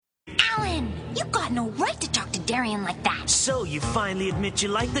Alan, you got no right to talk to Darian like that. So you finally admit you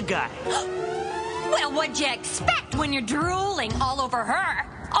like the guy. Well, what'd you expect when you're drooling all over her?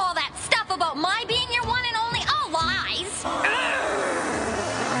 All that stuff about my being your one and only, all lies.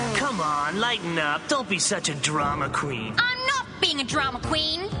 Come on, lighten up. Don't be such a drama queen. I'm not being a drama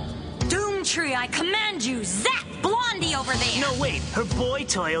queen. Doomtree, I command you, zap Blondie over there. No, wait. Her boy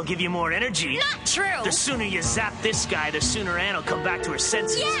toy will give you more energy. Not true. The sooner you zap this guy, the sooner Anne will come back to her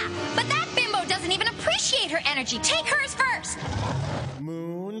senses. Yeah, but that bimbo doesn't even appreciate her energy. Take hers first.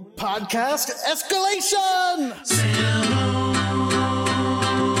 Moon Podcast Escalation!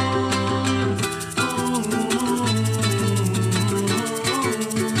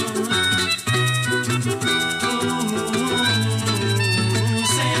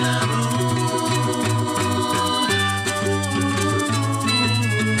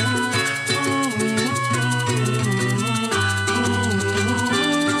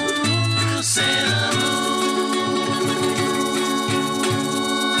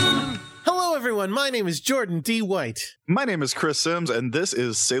 My name is Jordan D. White. My name is Chris Sims, and this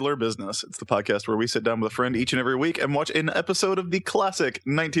is Sailor Business. It's the podcast where we sit down with a friend each and every week and watch an episode of the classic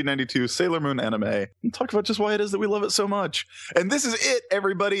 1992 Sailor Moon anime and talk about just why it is that we love it so much. And this is it,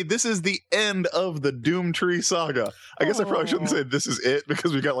 everybody. This is the end of the Doomtree saga. I guess I probably shouldn't say this is it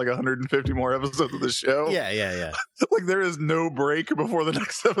because we got like 150 more episodes of the show. Yeah. Like there is no break before the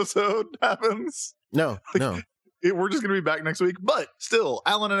next episode happens. No. We're just going to be back next week, but still,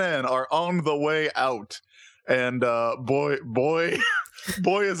 Alan and Anne are on the way out. And boy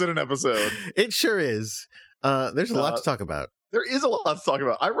is it an episode. It sure is. There's a lot to talk about. There is a lot to talk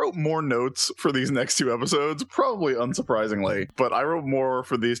about. I wrote more notes for these next two episodes, probably unsurprisingly, but I wrote more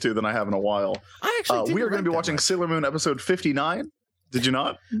for these two than I have in a while. I actually we are going to be watching Sailor Moon episode 59. Did you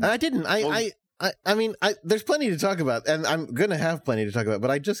not? I didn't. I mean, there's plenty to talk about, and I'm going to have plenty to talk about,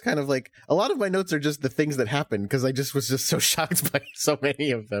 but I just kind of like, a lot of my notes are just the things that happened, because I just was just so shocked by so many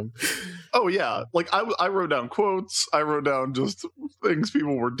of them. Oh, yeah. Like, I wrote down quotes, I wrote down just things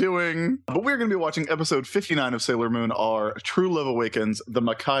people were doing, but we're going to be watching episode 59 of Sailor Moon, our True Love Awakens, the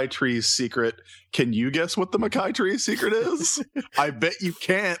Makai Tree's Secret. Can you guess what the Makai Tree's secret is? I bet you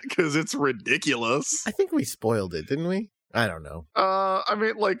can't, because it's ridiculous. I think we spoiled it, didn't we? I don't know. I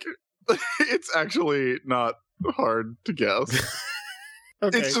mean, like... It's actually not hard to guess.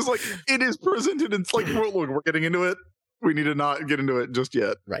 Okay. It's just like it is presented. It's like, look, we're getting into it. We need to not get into it just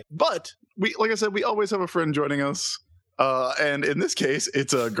yet. Right. But we, like I said, we always have a friend joining us. And in this case,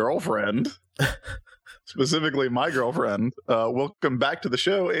 it's a girlfriend. Specifically, my girlfriend. Welcome back to the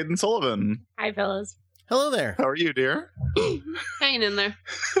show, Aiden Sullivan. Hi, fellas. Hello there. How are you, dear? Hanging in there.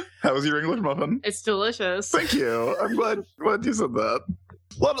 How was your English muffin? It's delicious. Thank you. I'm glad you said that.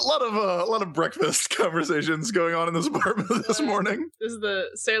 A lot of breakfast conversations going on in this apartment this morning. This is the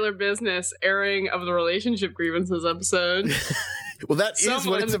Sailor Business airing of the relationship grievances episode. Well, that is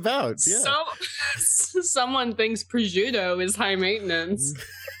what it's about. Yeah. Someone thinks prosciutto is high maintenance.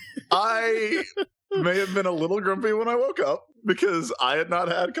 I may have been a little grumpy when I woke up because I had not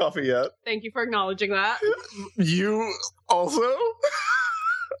had coffee yet. Thank you for acknowledging that. You also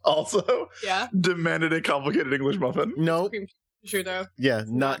Yeah. demanded a complicated English muffin. Nope. Prosciutto. Yeah,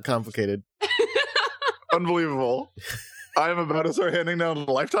 not complicated. Unbelievable. I am about to start handing down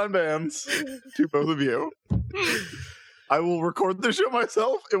lifetime bans to both of you. I will record the show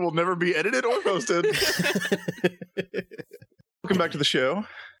myself. It will never be edited or posted. Welcome back to the show.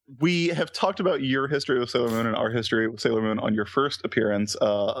 We have talked about your history with Sailor Moon and our history with Sailor Moon on your first appearance.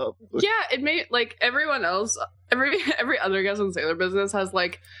 It made, like, everyone else, every other guest on Sailor Business has,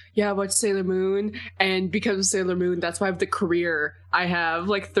 like, yeah, I watched Sailor Moon, and because of Sailor Moon, that's why I have the career I have,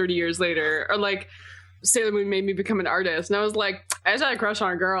 like, 30 years later. Or, like, Sailor Moon made me become an artist. And I was like, I just had a crush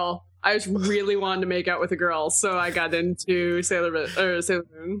on a girl. I just really wanted to make out with a girl, so I got into Sailor Moon. So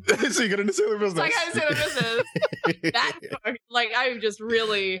you got into Sailor Business. So I got into Sailor Business. I just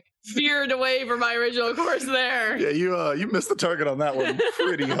really veered away from my original course there. Yeah, you missed the target on that one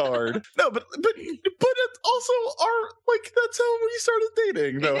pretty hard. No, but it's also that's how we started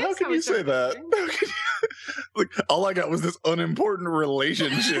dating, though. How can you say that? Like, all I got was this unimportant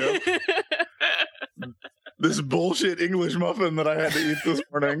relationship. This bullshit English muffin that I had to eat this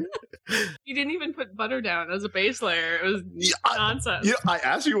morning. You didn't even put butter down as a base layer. It was nonsense. I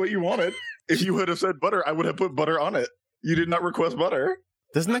asked you what you wanted. If you would have said butter, I would have put butter on it. You did not request butter.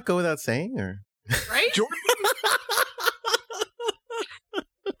 Doesn't that go without saying, or right? Jordan?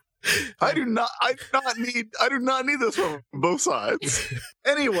 I do not need this from both sides.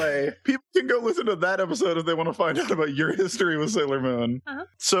 Anyway, people can go listen to that episode if they want to find out about your history with Sailor Moon. Uh-huh.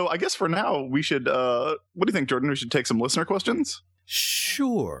 So I guess for now we should what do you think, Jordan? We should take some listener questions?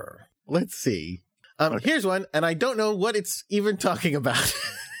 Sure. Let's see. Here's one, and I don't know what it's even talking about.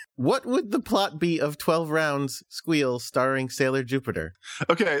 What would the plot be of 12 Rounds Squeal starring Sailor Jupiter?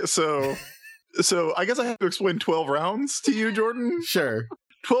 Okay, so I guess I have to explain 12 Rounds to you, Jordan. Sure.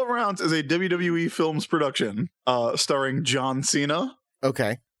 12 Rounds is a WWE Films production starring John Cena.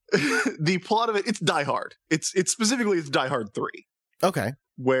 Okay. The plot of it's Die Hard. It's Die Hard 3. Okay.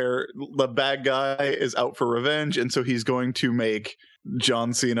 Where the bad guy is out for revenge, and so he's going to make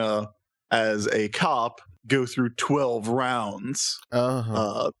John Cena as a cop go through 12 rounds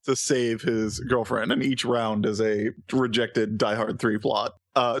to save his girlfriend, and each round is a rejected Die Hard 3 plot.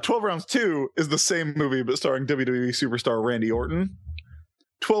 12 Rounds 2 is the same movie but starring WWE superstar Randy Orton.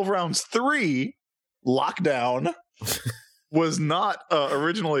 12 Rounds 3, Lockdown, was not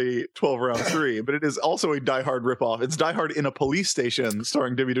originally 12 Rounds 3, but it is also a Die Hard ripoff. It's Die Hard in a police station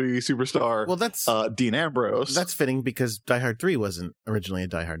starring WWE superstar Dean Ambrose. That's fitting because Die Hard 3 wasn't originally a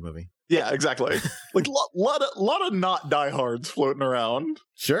Die Hard movie. Yeah, exactly. Like lot of not Die Hards floating around.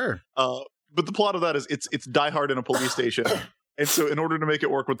 Sure. But the plot of that is it's Die Hard in a police station. And so in order to make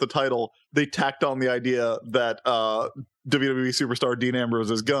it work with the title, they tacked on the idea that WWE superstar Dean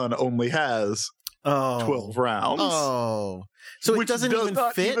Ambrose's gun only has 12 rounds. Oh. So it doesn't even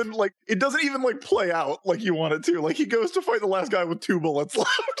fit? It doesn't even play out like you want it to. Like, he goes to fight the last guy with 2 bullets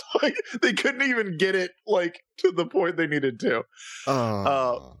left. Like, they couldn't even get it to the point they needed to.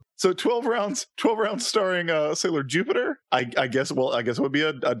 Oh. So 12 rounds starring Sailor Jupiter. I guess it would be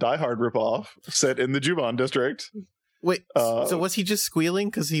a Die Hard ripoff set in the Juban district. Wait, so was he just squealing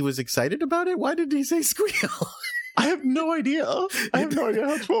because he was excited about it? Why did he say squeal? I have no idea. I have no idea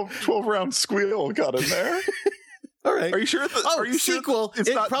how 12 round squeal got in there. All right. Are you sure? Are you sequel. Sure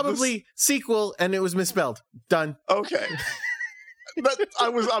it's probably sequel, and it was misspelled. Done. Okay. I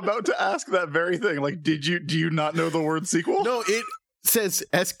was about to ask that very thing. Like, do you not know the word sequel? No, it says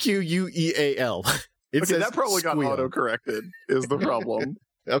SQUEAL. It says that probably got auto-corrected is the problem.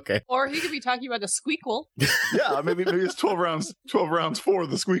 Okay. Or he could be talking about a squeakquel. Yeah, maybe it's 12 rounds for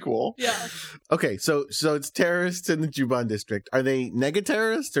the squeakquel. Yeah. Okay, so it's terrorists in the Juban district. Are they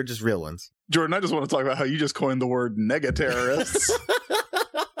nega-terrorists or just real ones? Jordan, I just want to talk about how you just coined the word nega-terrorists.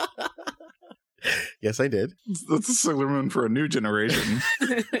 Yes, I did. That's a Sailor Moon for a new generation.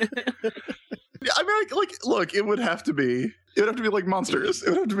 Yeah, I mean, look, it would have to be like monsters. It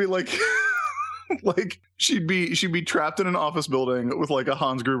would have to be like she'd be trapped in an office building with like a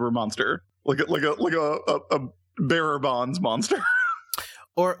Hans Gruber monster, like a bearer bonds monster.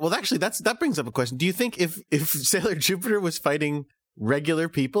 Or, well, actually, that brings up a question. Do you think if Sailor Jupiter was fighting regular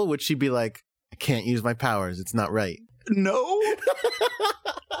people, would she be like, I can't use my powers, it's not right? No.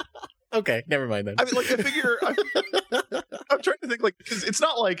 Okay, never mind then. I mean, I figure I'm trying to think, because it's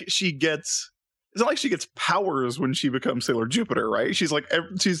not like she gets powers when she becomes Sailor Jupiter, right? She's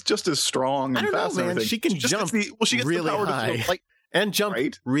just as strong and fast and everything. She can jump really high. And jump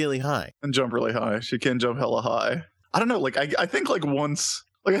really high. And jump really high. She can jump hella high. I don't know, I think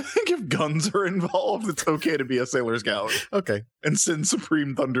I think if guns are involved, it's okay to be a Sailor Scout. Okay. And send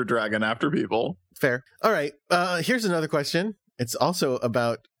Supreme Thunder Dragon after people. Fair. All right. Here's another question. It's also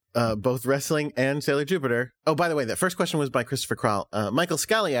about both wrestling and Sailor Jupiter. Oh, by the way, that first question was by Christopher Krall. Michael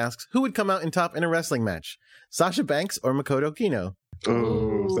Scally asks, who would come out in top in a wrestling match? Sasha Banks or Makoto Kino?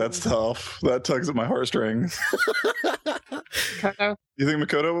 Oh, that's tough. That tugs at my heartstrings. Makoto. You think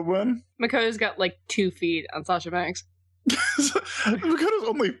Makoto would win? Makoto's got 2 feet on Sasha Banks. Makoto's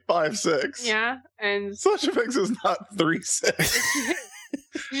only 5'6". Yeah, and Sasha Banks is not 3'6".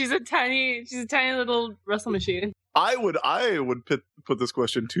 she's a tiny little wrestle machine. I would put this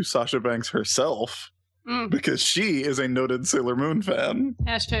question to Sasha Banks herself, because she is a noted Sailor Moon fan.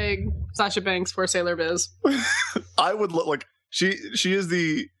 Hashtag Sasha Banks for Sailor Biz. I would look she is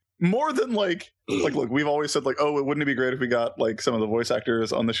the more than look, we've always said oh, wouldn't it be great if we got some of the voice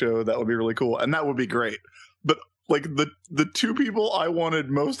actors on the show? That would be really cool, and that would be great. But the 2 people I wanted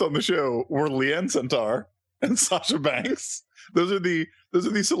most on the show were Leanne Centaur and Sasha Banks. Those are the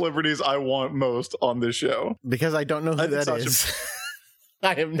celebrities I want most on this show. Because I don't know who that is.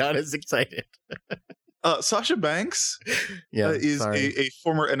 I am not as excited. Sasha Banks is a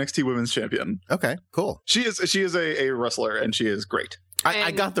former NXT Women's Champion. Okay, cool. She is a wrestler, and she is great.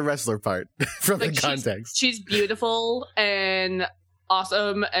 I got the wrestler part from the context. She's beautiful and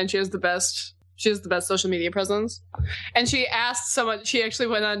awesome, and she has the best social media presence. And she asked someone, she actually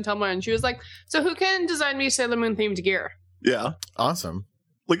went on Tumblr and she was like, so who can design me Sailor Moon themed gear? Yeah. Awesome.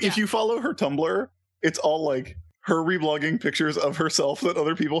 If you follow her Tumblr, it's all her reblogging pictures of herself that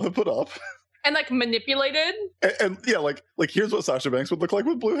other people have put up. And manipulated. And yeah, here's what Sasha Banks would look like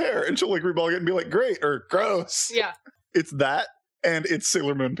with blue hair. And she'll reblog it and be great or gross. Yeah. It's that. and it's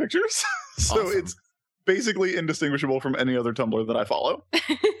Sailor Moon Pictures. So Awesome. it's basically indistinguishable from any other Tumblr that I follow.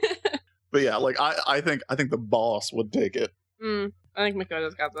 But yeah, like I think the boss would take it. I think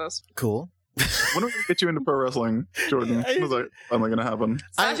Makoto's got this. Cool. When are we gonna get you into pro wrestling, Jordan? When is that finally gonna happen?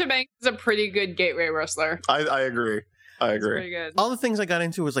 Sasha Banks is a pretty good gateway wrestler. I agree. I It's agree. pretty good. All the things I got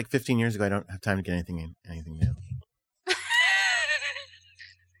into was like 15 years ago. I don't have time to get anything new.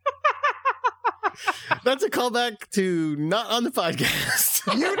 That's a callback to not on the podcast.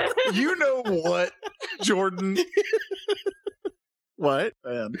 You know what, Jordan? What?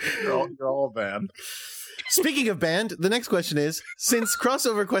 Man, you're all banned. Speaking of banned, the next question is, since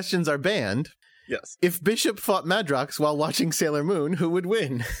crossover questions are banned, Yes. if Bishop fought Madrox while watching Sailor Moon, who would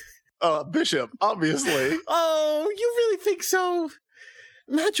win? Bishop, obviously. Oh, you really think so?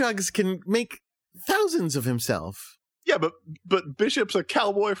 Madrox can make thousands of himself. Yeah, but Bishop's a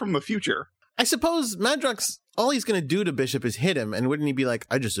cowboy from the future. I suppose Madrox, all he's going to do to Bishop is hit him, and wouldn't he be like,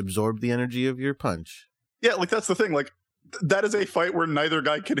 I just absorbed the energy of your punch? Yeah, like that's the thing. Like that is a fight where neither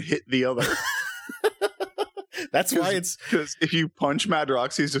guy can hit the other. That's why it's... Because if you punch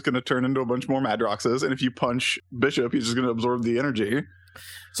Madrox, he's just going to turn into a bunch more Madroxes, and if you punch Bishop, he's just going to absorb the energy.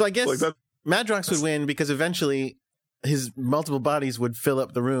 So I guess Like that. Madrox would win because eventually his multiple bodies would fill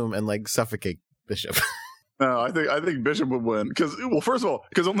up the room and like suffocate Bishop. No, I think Bishop would win because, well, first of all,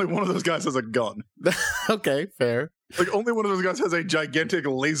 because only one of those guys has a gun. Okay, fair. Like only one of those guys has a gigantic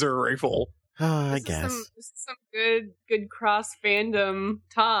laser rifle. I This guess. is some good cross fandom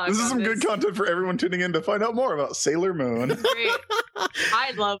talk. This is on some good content for everyone tuning in to find out more about Sailor Moon. Great.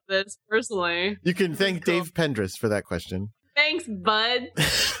 I love this personally. You can thank Cool. Dave Pendris for that question. Thanks, bud.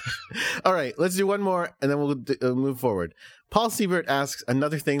 All right, let's do one more and then we'll move forward. Paul Siebert asks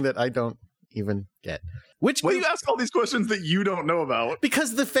another thing that I don't even get. Which Why do group- you ask all these questions that you don't know about?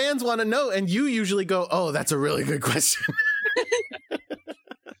 Because the fans want to know, and you usually go, "Oh, that's a really good question."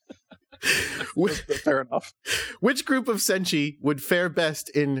 Fair enough. Which group of Senshi would fare best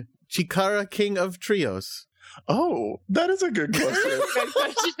in Chikara King of Trios? Oh, that is a good question. Good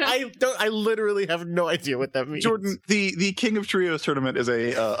question. I literally have no idea what that means. Jordan, the King of Trios tournament is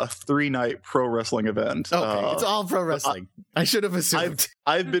a 3-night pro wrestling event. Okay, it's all pro wrestling. I should have assumed.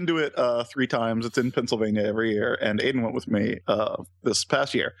 I've been to it 3 times. It's in Pennsylvania every year, and Aiden went with me this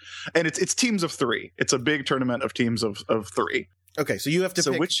past year. And it's teams of 3. It's a big tournament of teams of 3. Okay, so you have to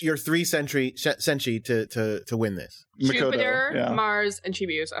So pick which- your 3 Senshi to win this. Jupiter, Makoto, yeah. Mars, and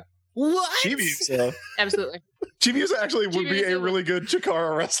Chibiusa. What? Chibiusa. Absolutely. Chibiusa actually would be a Chibiusa really good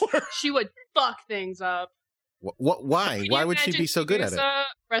Chikara wrestler. She would fuck things up. What? Why? Can Why you would she imagine be so good at it? Chibiusa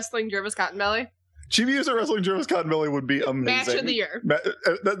wrestling Jervis Cottonbelly? Chibiusa wrestling Jervis Cottonbelly would be amazing. Match of the year.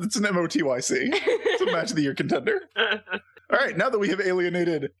 That's an MOTYC. It's a match of the year contender. All right, now that we have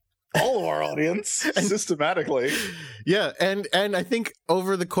alienated all of our audience systematically. Yeah, and I think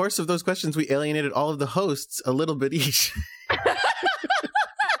over the course of those questions, we alienated all of the hosts a little bit each.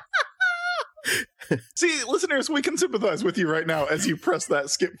 See, listeners, we can sympathize with you right now as you press that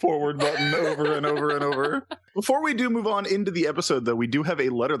skip forward button over and over and over. Before we do move on into the episode, though, we do have a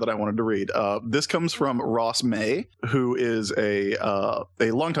letter that I wanted to read. This comes from Ross May, who is a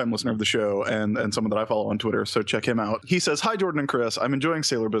longtime listener of the show and someone that I follow on Twitter, so check him out. He says, "Hi, Jordan and Chris. I'm enjoying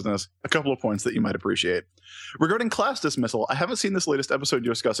Sailor Business. A couple of points that you might appreciate. Regarding class dismissal, I haven't seen this latest episode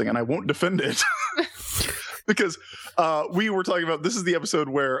you're discussing, and I won't defend it." Because we were talking about, this is the episode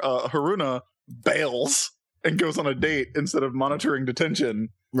where Haruna bails and goes on a date instead of monitoring detention,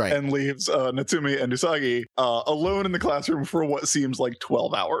 Right. and leaves Natsumi and Usagi alone in the classroom for what seems like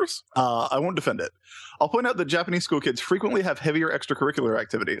 12 hours. I won't defend it. I'll point out that Japanese school kids frequently have heavier extracurricular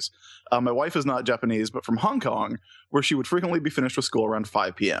activities. My wife is not Japanese, but from Hong Kong, where she would frequently be finished with school around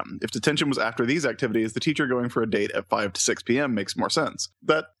 5 p.m. If detention was after these activities, the teacher going for a date at 5 to 6 p.m. makes more sense.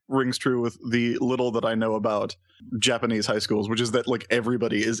 That rings true with the little that I know about Japanese high schools, which is that like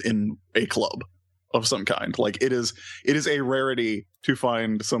everybody is in a club of some kind. Like it is a rarity to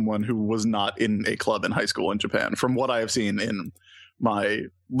find someone who was not in a club in high school in Japan, from what I have seen in my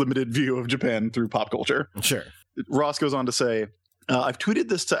limited view of Japan through pop culture. Sure. Ross goes on to say, I've tweeted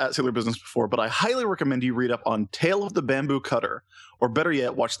this to @SailorBusiness before, but I highly recommend you read up on Tale of the Bamboo Cutter, or better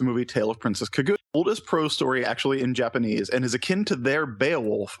yet, watch the movie Tale of Princess Kaguya. Oldest prose story actually in Japanese and is akin to their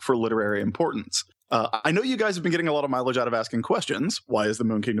Beowulf for literary importance. I know you guys have been getting a lot of mileage out of asking questions. Why is the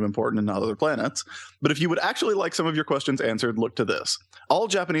Moon Kingdom important and not other planets? But if you would actually like some of your questions answered, look to this. All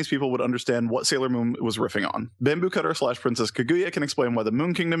Japanese people would understand what Sailor Moon was riffing on. Bamboo Cutter / Princess Kaguya can explain why the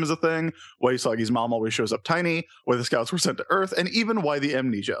Moon Kingdom is a thing, why Usagi's mom always shows up tiny, why the scouts were sent to Earth, and even why the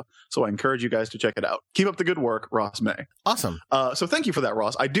amnesia. So I encourage you guys to check it out. Keep up the good work, Ross May. Awesome. So thank you for that,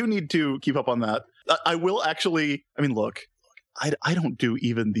 Ross. I do need to keep up on that. I will actually, I mean, look, I don't do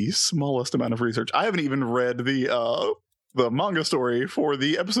even the smallest amount of research. I haven't even read the manga story for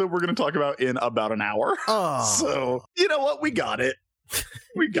the episode we're going to talk about in about an hour. Oh. So, you know what? We got it.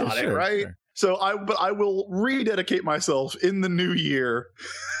 We got it, right? Sure. So I will rededicate myself in the new year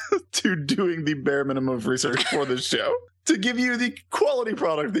to doing the bare minimum of research for this show to give you the quality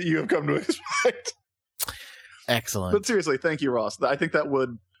product that you have come to expect. Excellent. But seriously, thank you, Ross. I think that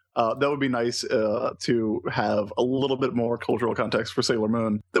would be nice to have a little bit more cultural context for Sailor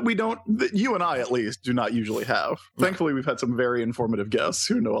Moon that you and I at least do not usually have. No. Thankfully, we've had some very informative guests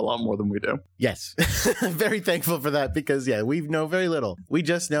who know a lot more than we do. Yes. Very thankful for that because, we know very little. We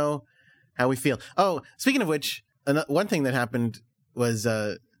just know how we feel. Oh, speaking of which, one thing that happened was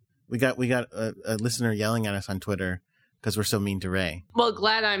we got a listener yelling at us on Twitter because we're so mean to Ray. Well,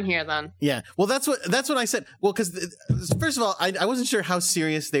 glad I'm here then. Yeah. Well, that's what I said. Well, because first of all, I wasn't sure how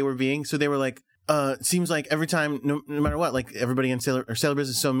serious they were being. So they were like, seems like every time, no matter what, like everybody in Sailor Business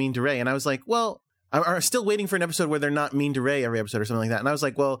is so mean to Ray. And I was like, well, I'm still waiting for an episode where they're not mean to Ray every episode or something like that. And I was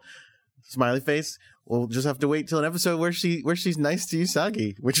like, well, smiley face, we'll just have to wait till an episode where she's nice to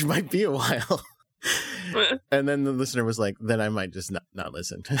Usagi, which might be a while. And then the listener was like, then I might just not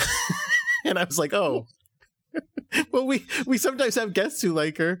listen. And I was like, oh. Well, we sometimes have guests who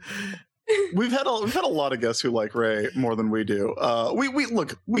like her. We've had a lot of guests who like Ray more than we do.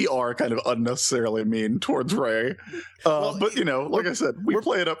 We are kind of unnecessarily mean towards Ray, but like I said, we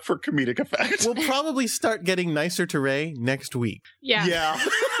play it up for comedic effect. We'll probably start getting nicer to Ray next week. Yeah.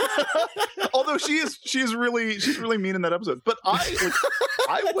 Although she's really mean in that episode. But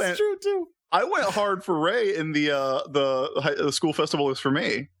That's true too. I went hard for Ray in the School Festival Is For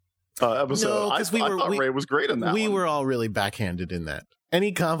Me episode. No, I thought Ray was great in that. We were all really backhanded in that.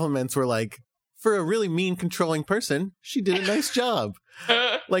 Any compliments were like, for a really mean, controlling person, she did a nice job.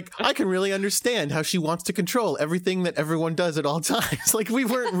 Like, I can really understand how she wants to control everything that everyone does at all times. Like, we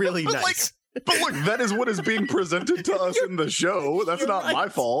weren't really nice. But look, that is what is being presented to us in the show. That's not my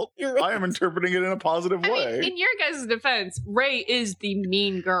fault. Right. I am interpreting it in a positive way. In your guys' defense, Ray is the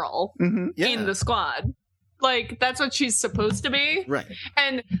mean girl in the squad. Like, that's what she's supposed to be. Right.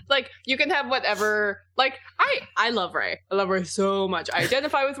 And, like, you can have whatever... Like, I love Ray. I love Ray so much. I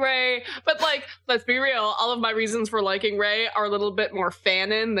identify with Ray. But, like, let's be real. All of my reasons for liking Ray are a little bit more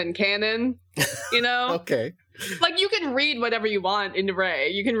fanon than canon. You know? Okay. Like, you can read whatever you want into Ray.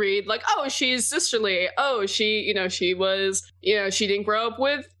 You can read, like, oh, she's sisterly. Oh, she was... she didn't grow up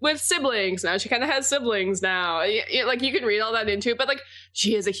with siblings. Now she kind of has siblings now. Like, you can read all that into it. But, like,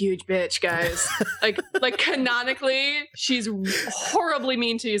 she is a huge bitch, guys. like canonically, she's horribly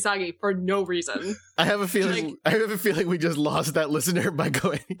mean to Usagi for no reason. I have a feeling we just lost that listener by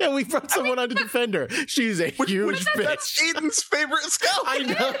going, yeah, we brought someone on to defend her. She's a huge bitch. That's Aiden's favorite scout. I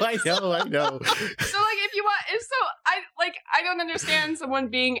know. So, like, if you want... I don't understand someone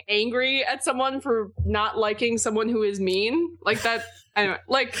being angry at someone for not liking someone who is mean. Like that, anyway,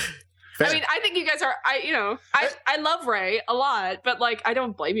 like... Fair. I mean, I think you guys are, I love Ray a lot, but, like, I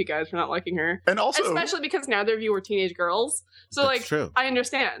don't blame you guys for not liking her. And also... Especially because neither of you were teenage girls. So, like, true. I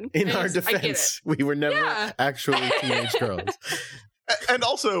understand. In our defense, we were never actually teenage girls. And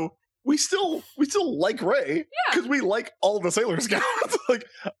also... We still like Ray because we like all the Sailor Scouts. Like,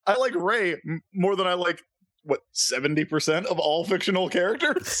 I like Ray more than I like 70% of all fictional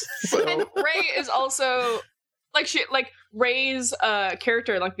characters. So. And Ray is also Ray's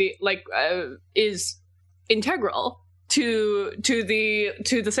character is integral to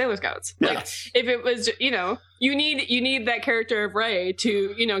the Sailor Scouts. Yeah. Like, if it was, you need that character of Ray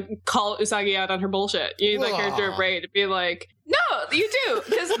to call Usagi out on her bullshit. You need that character of Ray to be like, no, you do,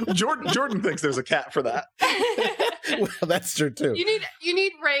 because Jordan thinks there's a cat for that. Well, that's true too. You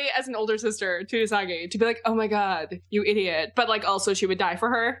need Ray as an older sister to Usagi to be like, oh my god, you idiot, but, like, also she would die for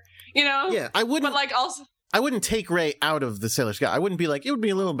her. Yeah, I wouldn't. But, like, also. I wouldn't take Ray out of the Sailor Scout. I wouldn't be like, it would be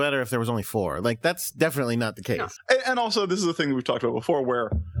a little better if there was only 4. Like, that's definitely not the case. No. And also, this is the thing that we've talked about before, where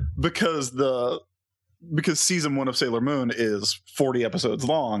because season 1 of Sailor Moon is 40 episodes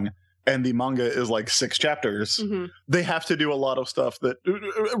long, and the manga is like 6 chapters, they have to do a lot of stuff that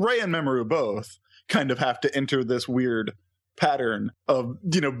Ray and Mamoru both kind of have to enter this weird pattern of,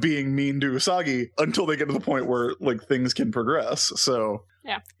 being mean to Usagi until they get to the point where, like, things can progress. So,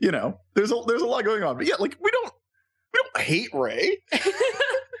 yeah, there's a lot going on. But yeah, like, we don't hate Ray.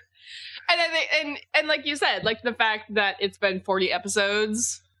 and like you said, like, the fact that it's been 40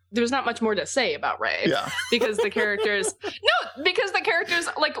 episodes, there's not much more to say about Ray. Yeah. Because the characters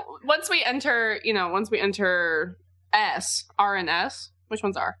like, once we enter R and S, which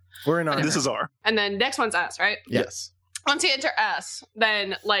one's R? We're in R. This is R. And then next one's S, right? Yes. Once you enter S,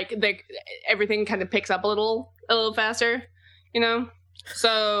 then, like, everything kind of picks up a little faster. you know?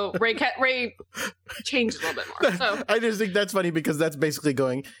 So Ray changed a little bit more. So I just think that's funny because that's basically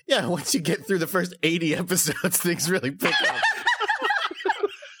going, yeah, once you get through the first 80 episodes, things really pick up.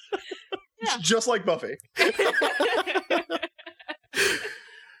 Yeah. Just like Buffy.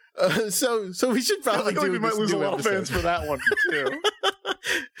 So we should probably do we might this lose a new lot of fans episode. for that one too.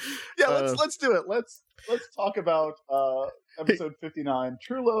 Yeah, let's do it. Let's talk about episode 59,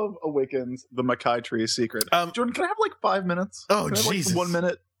 True Love Awakens, the Makai Tree Secret. Jordan, can I have like 5 minutes? Oh, Can I have, Jesus. like 1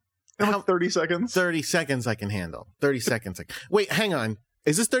 minute? Can I have, like 30 seconds? 30 seconds I can handle. 30 seconds. Wait, hang on.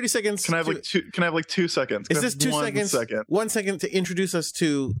 Is this 30 seconds? Can I have like 2? Can I have like 2 seconds? Can Is I this have 2 1 seconds? second? 1 second to introduce us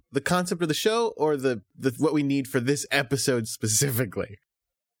to the concept of the show, or the what we need for this episode specifically?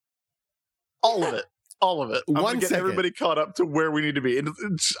 All of it. All of it. I'm 1 gonna get second. everybody caught up to where we need to be. And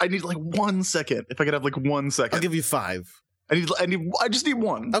I need like 1 second. If I could have like 1 second. I'll give you 5. I just need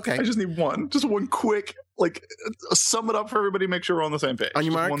one. Okay. I just need one. Just one quick, like, sum it up for everybody. Make sure we're on the same page. On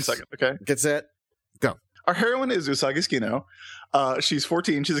your Just marks. 1 second, okay? Get set. Our heroine is Usagi Tsukino. She's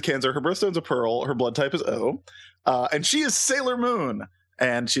 14. She's a Cancer. Her birthstone's a pearl. Her blood type is O. And she is Sailor Moon.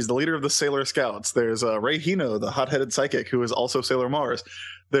 And she's the leader of the Sailor Scouts. There's Rei Hino, the hot-headed psychic, who is also Sailor Mars.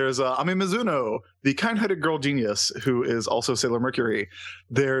 There's Ami Mizuno, the kind-hearted girl genius, who is also Sailor Mercury.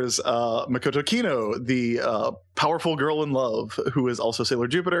 There's Makoto Kino, the powerful girl in love, who is also Sailor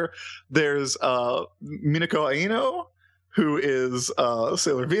Jupiter. There's Minako Aino, who is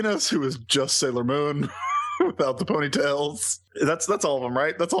Sailor Venus, who is just Sailor Moon without the ponytails. That's all of them,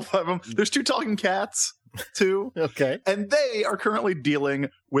 right? That's all 5 of them. There's 2 talking cats, too. Okay. And they are currently dealing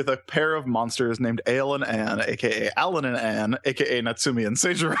with a pair of monsters named Ael and Ann, aka Alan and Ann, aka Natsumi and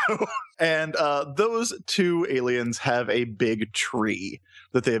Seijiro. And those 2 aliens have a big tree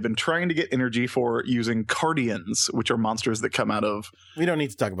that they have been trying to get energy for using Cardians, which are monsters that come out of We don't need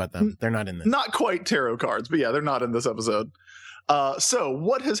to talk about them. They're not in this. not quite tarot cards, but yeah, they're not in this episode. So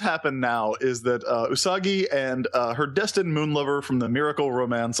what has happened now is that Usagi and her destined moon lover from the miracle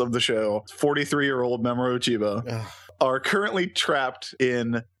romance of the show, 43-year-old Mamoru Chiba, Ugh. are currently trapped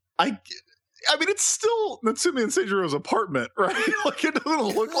in I mean, it's still Natsumi and Seijiro's apartment, right? Like, it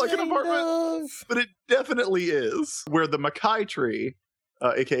doesn't look like an apartment, but it definitely is. Where the Makai tree,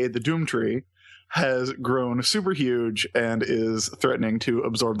 aka the Doom tree, has grown super huge and is threatening to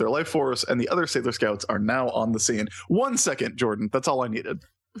absorb their life force, and the other Sailor Scouts are now on the scene. 1 second, Jordan. That's all I needed.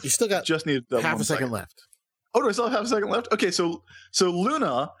 You still got Just needed that half 1 a second left. Oh, do I still have half a second left? Okay, so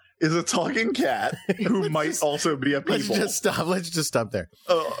Luna is a talking cat who might just- also be a Let's people. just stop there.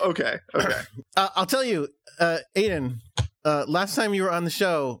 Oh, okay. I'll tell you, Aiden, last time you were on the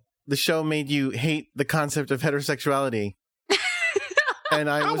show made you hate the concept of heterosexuality. And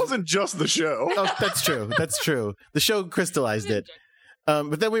That wasn't just the show. Oh, that's true. That's true. The show crystallized it.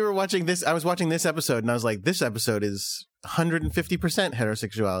 But then we were watching this. I was watching this episode, and I was like, "This episode is 150%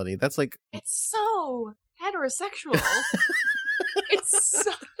 heterosexuality." That's like, it's so heterosexual. It's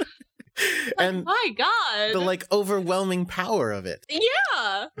so, and my God. the like overwhelming power of it.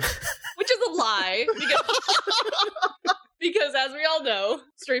 Yeah, which is a lie because as we all know,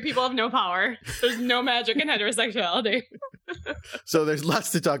 straight people have no power. There's no magic in heterosexuality. So there's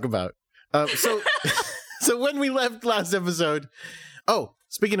lots to talk about. So when we left last episode,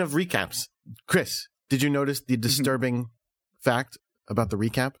 speaking of recaps, Chris, did you notice the disturbing fact about the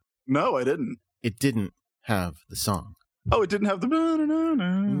recap? No, I didn't. It didn't have the song. Oh, it didn't have the...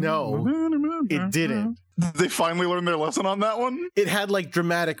 No, it didn't. Did they finally learn their lesson on that one? It had like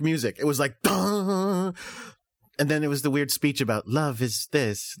dramatic music. It was like, "Duh," and then it was the weird speech about love is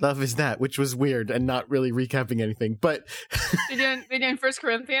this, love is that, which was weird and not really recapping anything. But They did in 1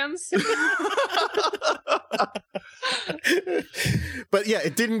 Corinthians. but yeah,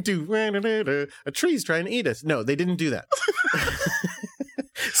 it didn't do a tree's trying to eat us. No, they didn't do that.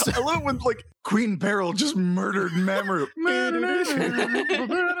 I love it when, like, Queen Beryl just murdered Mamoru.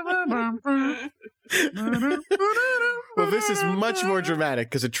 Well, this is much more dramatic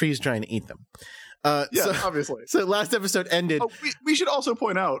because a tree's trying to eat them. Yeah, obviously. So last episode ended. Oh, we should also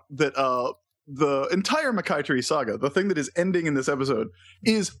point out that the entire Makai Tree saga, the thing that is ending in this episode,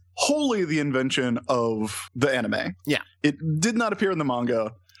 is wholly the invention of the anime. Yeah. It did not appear in the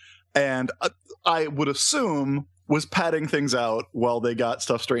manga, and I would assume was padding things out while they got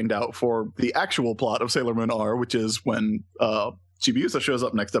stuff straightened out for the actual plot of Sailor Moon R, which is when Chibiusa shows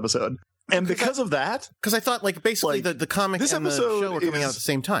up next episode. And because of that... Because I thought, like, basically Like, the comic this and the episode show were coming out is- at the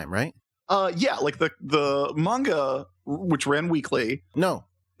same time, right? Yeah, like the manga, which ran weekly... No.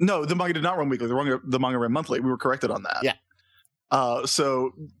 No, the manga did not run weekly. The manga ran monthly. We were corrected on that. Yeah.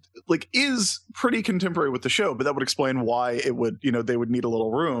 So, like, is pretty contemporary with the show, but that would explain why it would, they would need a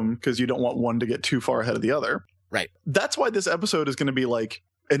little room because you don't want one to get too far ahead of the other. Right. That's why this episode is going to be like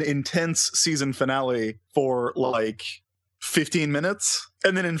an intense season finale for like 15 minutes.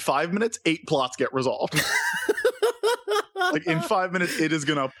 And then in 5 minutes, 8 plots get resolved. Like in 5 minutes, it is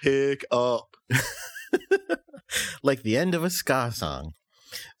going to pick up. Like the end of a ska song.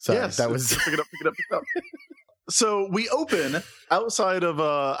 Sorry, Yes, that was pick it up. So we open outside of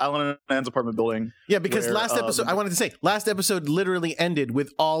Alan and Anne's apartment building. Yeah, because where, last episode, I wanted to say, last episode literally ended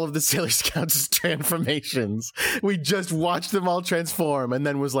with all of the Sailor Scouts' transformations. We just watched them all transform and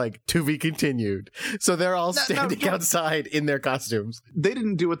then was like, to be continued. So they're all standing outside in their costumes. They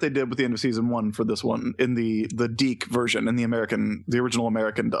didn't do what they did with the end of season 1 for this one in the Deke version, in the original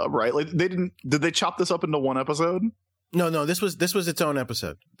American dub, right? Like did they chop this up into one episode? No, this was its own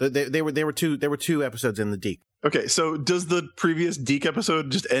episode. There were two episodes in the Deke. Okay, so does the previous Deke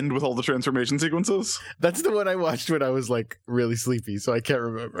episode just end with all the transformation sequences? That's the one I watched when I was like really sleepy, so I can't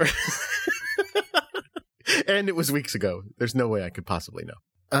remember. And it was weeks ago. There's no way I could possibly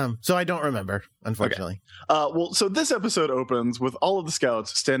know. So I don't remember, unfortunately. Okay. Well, so this episode opens with all of the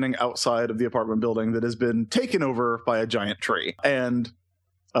scouts standing outside of the apartment building that has been taken over by a giant tree. And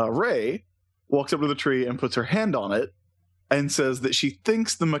Ray walks up to the tree and puts her hand on it and says that she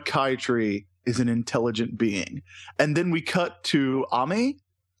thinks the Makai tree is an intelligent being. And then we cut to Ami,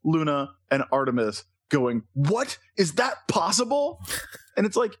 Luna, and Artemis going, "What? Is that possible?" And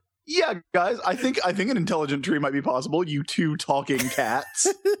it's like, yeah, guys, I think an intelligent tree might be possible, you two talking cats.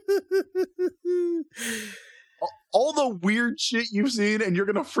 All the weird shit you've seen, and you're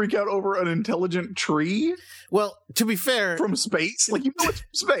gonna freak out over an intelligent tree? Well, to be fair, From space? Like, you know it's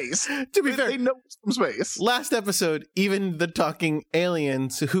from space. to be fair, They know it's from space. last episode, even the talking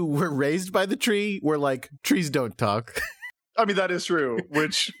aliens who were raised by the tree were like, trees don't talk. I mean, that is true,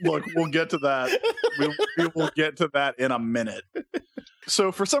 which, look, we'll get to that. We will get to that in a minute.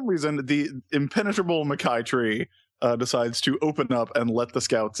 So, for some reason, the impenetrable Makai tree decides to open up and let the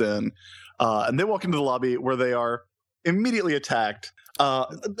scouts in. And they walk into the lobby where they are immediately attacked.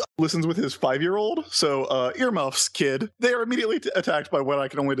 Listens with his 5-year-old. So, earmuffs kid. They are immediately attacked by what I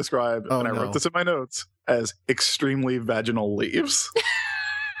can only describe, and I wrote this in my notes, as extremely vaginal leaves.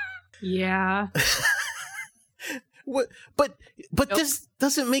 Yeah. What? But Nope. this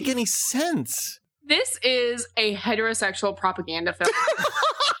doesn't make any sense. This is a heterosexual propaganda film.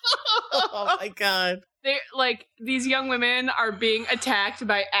 Oh my god. They're like, these young women are being attacked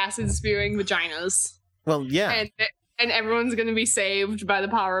by acid spewing vaginas. Well, yeah. And everyone's going to be saved by the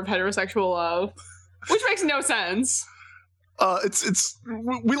power of heterosexual love, which makes no sense.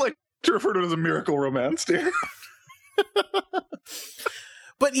 We like to refer to it as a miracle romance, dear.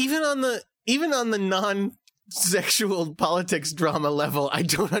 But even on the non-sexual politics drama level, I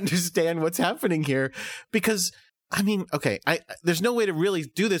don't understand what's happening here, because I mean, okay, there's no way to really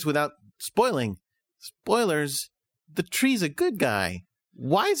do this without spoiling. Spoilers, the tree's a good guy.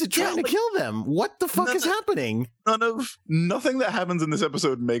 Why is it trying to kill them? What the fuck is happening? Nothing that happens in this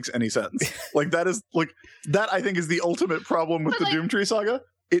episode makes any sense. Like, that I think is the ultimate problem with the Doomtree saga.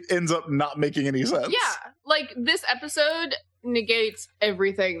 It ends up not making any sense. Yeah, like, this episode negates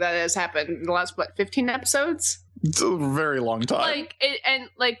everything that has happened in the last, 15 episodes? It's a very long time.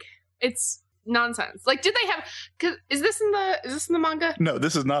 It's nonsense. Like, did they have, is this in the manga? No,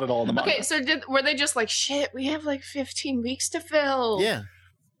 this is not at all in the manga. Okay, so were they just like, shit, we have 15 weeks to fill? Yeah.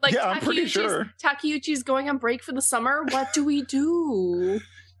 Like, yeah, I'm pretty sure. Takeuchi's going on break for the summer. What do we do?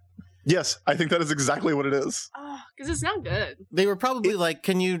 Yes, I think that is exactly what it is. Because it's not good. They were probably like,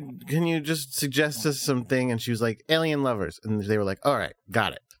 can you just suggest us something? And she was like, alien lovers. And they were like, all right,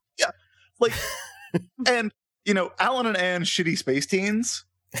 got it. Yeah. Like, and, Alan and Anne's shitty space teens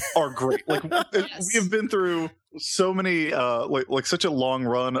are great. Like, Yes. we have been through so many, like such a long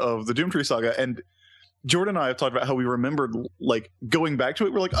run of the Doomtree saga, and Jordan and I have talked about how we remembered, like, going back to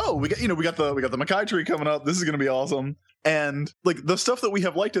it. We're like, oh, we got the Makai tree coming up. This is going to be awesome. And like, the stuff that we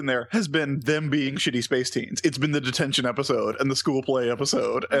have liked in there has been them being shitty space teens. It's been the detention episode and the school play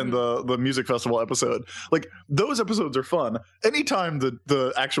episode and the music festival episode. Like, those episodes are fun. Anytime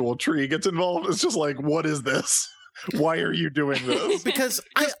the actual tree gets involved, it's just like, what is this? Why are you doing this? Because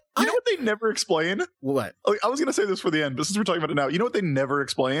you know what they never explain? What? Like, I was going to say this for the end, but since we're talking about it now, you know what they never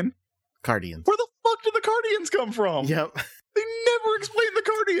explain? Cardians. Where the fuck did the Cardians come from? Yep. They never explain the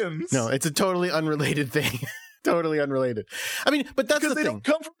Cardians. No, it's a totally unrelated thing. Totally unrelated. I mean, but that's because the they thing. don't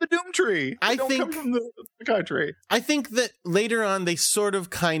come from the Doom tree. They don't come from the Makai tree. I think that later on they sort of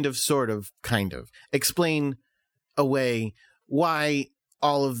explain away why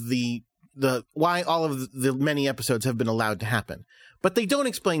all of the many episodes have been allowed to happen. But they don't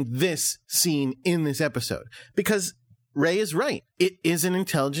explain this scene in this episode, because Ray is right. It is an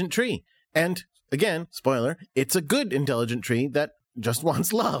intelligent tree. And again, spoiler, it's a good intelligent tree that just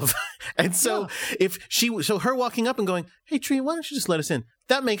wants love. And so her walking up and going, hey tree, why don't you just let us in?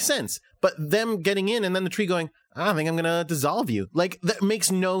 That makes sense. But them getting in and then the tree going, I think I'm going to dissolve you. Like, that makes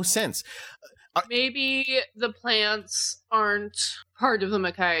no sense. Maybe the plants aren't part of the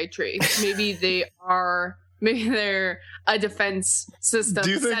Makai tree. Maybe they're a defense system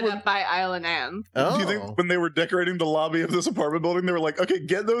set up by Island Anne. Oh. Do you think when they were decorating the lobby of this apartment building, they were like, okay,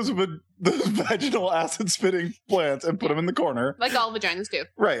 get those vaginal acid-spitting plants and put them in the corner? Like all vaginas do.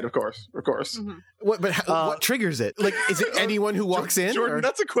 Right, of course. Mm-hmm. What triggers it? Like, is it anyone who walks in? Jordan,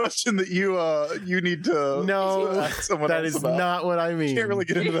 that's a question that you need to ask someone that else is about. not what I mean. Can't really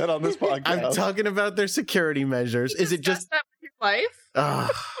get into that on this podcast. I'm talking about their security measures. Is it just that with your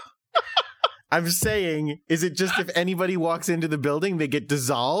life? I'm saying, is it just if anybody walks into the building, they get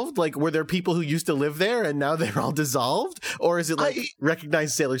dissolved? Like, were there people who used to live there and now they're all dissolved? Or is it like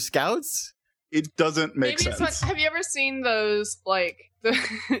recognized Sailor Scouts? It doesn't make sense. Have you ever seen those, like,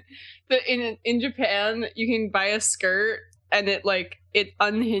 in Japan, you can buy a skirt and it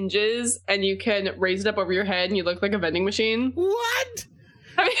unhinges and you can raise it up over your head and you look like a vending machine? What?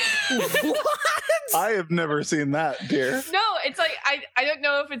 What? I have never seen that, dear. No, it's like I don't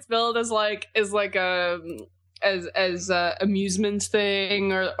know if it's billed as a amusement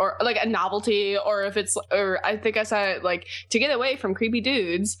thing or like a novelty, or if it's, or I think I saw it like to get away from creepy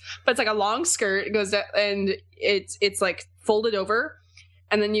dudes, but it's like a long skirt. It goes down and it's like folded over,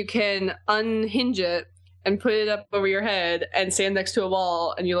 and then you can unhinge it and put it up over your head and stand next to a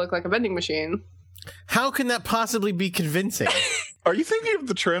wall and you look like a vending machine. How can that possibly be convincing? Are you thinking of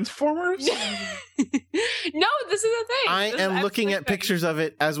the Transformers? No, this is a thing. I am looking at pictures of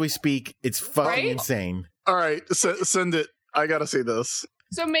it as we speak. It's fucking insane. All right, send it. I gotta see this.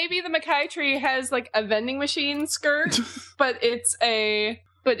 So maybe the Makai tree has like a vending machine skirt, but it's a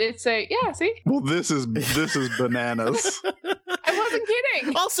yeah, see? Well, this is bananas. I wasn't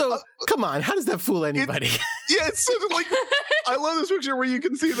kidding. Also, come on, how does that fool anybody? It's sort of like, I love this picture where you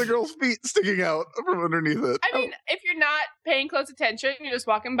can see the girl's feet sticking out from underneath it. I mean, if you're not paying close attention, you're just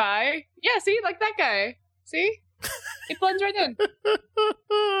walking by. Yeah, see, like that guy. See? It blends right in.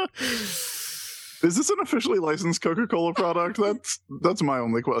 Is this an officially licensed Coca-Cola product? That's my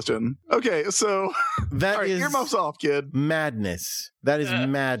only question. Okay, so that is earmuffs off, kid. Madness. That is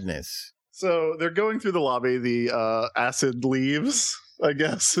madness. So they're going through the lobby. The acid leaves, I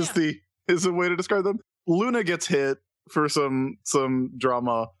guess, is the way to describe them. Luna gets hit for some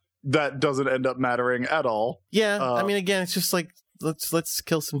drama that doesn't end up mattering at all. Yeah, I mean, again, it's just like let's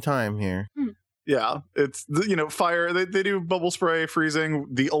kill some time here. Yeah, it's fire. They do bubble spray, freezing,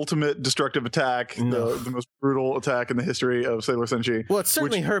 the ultimate destructive attack, the most brutal attack in the history of Sailor Senshi. Well, it's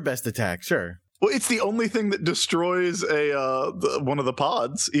certainly her best attack, sure. Well, it's the only thing that destroys one of the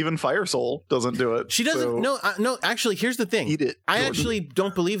pods. Even Fire Soul doesn't do it. She doesn't. So. No. Actually, here's the thing. Eat it, I actually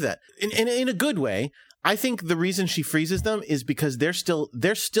don't believe that. In a good way. I think the reason she freezes them is because they're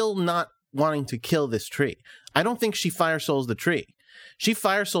still not wanting to kill this tree. I don't think she fire souls the tree. She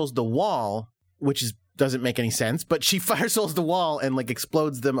fire souls the wall, which doesn't make any sense, but she fire souls the wall and like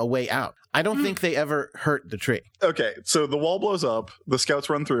explodes them a way out. I don't think they ever hurt the tree. Okay, so the wall blows up, the scouts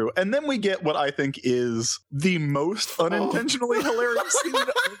run through, and then we get what I think is the most unintentionally hilarious scene of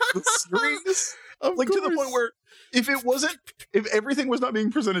the series. Like, to the point where if everything was not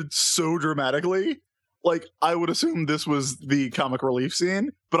being presented so dramatically, like, I would assume this was the comic relief scene,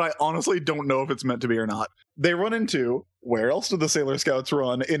 but I honestly don't know if it's meant to be or not. They run into, where else do the Sailor Scouts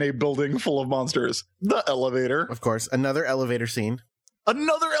run in a building full of monsters? The elevator. Of course, another elevator scene.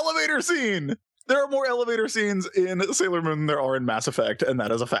 Another elevator scene! There are more elevator scenes in Sailor Moon than there are in Mass Effect, and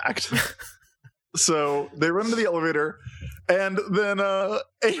that is a fact. So they run into the elevator, and then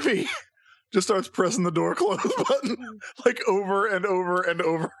Amy just starts pressing the door close button like over and over and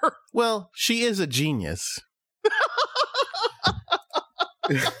over. Well, she is a genius.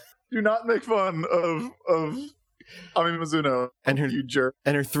 Do not make fun of Ami Mizuno and her, you jerk.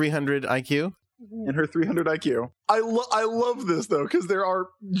 And her 300 IQ. And her 300 IQ. I love this though, because there are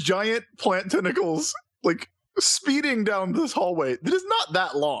giant plant tentacles like speeding down this hallway that is not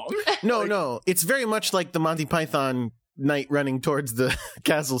that long. No, it's very much like the Monty Python night running towards the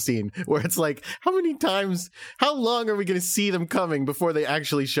castle scene, where it's like, how long are we going to see them coming before they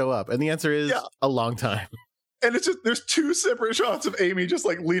actually show up? And the answer is a long time. And it's just, there's two separate shots of Amy just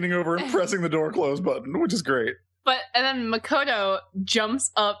like leaning over and pressing the door close button, which is great. And then Makoto jumps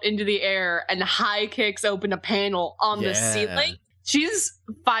up into the air and high kicks open a panel on the ceiling. She's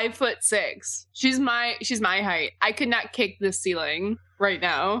 5'6". She's my height. I could not kick this ceiling right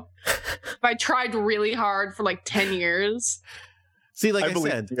now. If I tried really hard for like 10 years. See, like I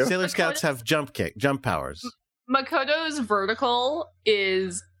believe said, you. Sailor Scouts have jump powers. Makoto's vertical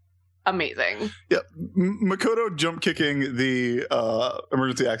is amazing. Yeah, Makoto jump kicking the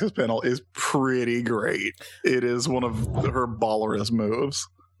emergency access panel is pretty great. It is one of her ballerous moves.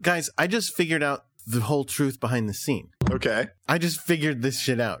 Guys, I just figured out the whole truth behind the scene. Okay. I just figured this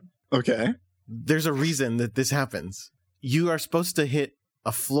shit out. Okay. There's a reason that this happens. You are supposed to hit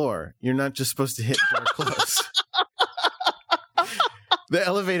a floor. You're not just supposed to hit door close. The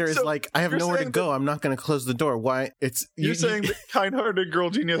elevator is like, I have nowhere to go. I'm not going to close the door. Why? You're saying that kind-hearted girl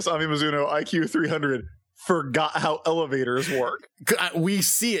genius Ami Mizuno, IQ 300, forgot how elevators work. We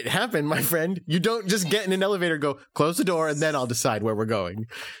see it happen, my friend. You don't just get in an elevator, go close the door, and then I'll decide where we're going.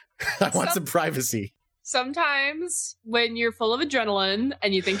 I want some privacy. Sometimes when you're full of adrenaline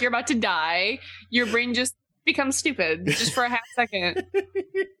and you think you're about to die, your brain just becomes stupid just for a half second.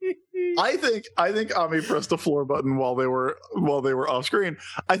 I think Ami pressed a floor button while they were off screen.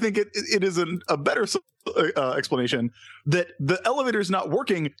 I think it is a better explanation that the elevator is not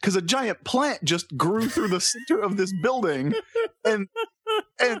working because a giant plant just grew through the center of this building, and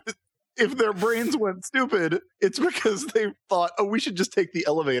if their brains went stupid, it's because they thought, oh, we should just take the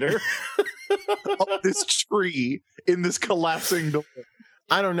elevator up this tree in this collapsing door.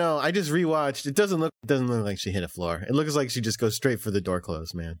 I don't know. I just rewatched. It doesn't look like she hit a floor. It looks like she just goes straight for the door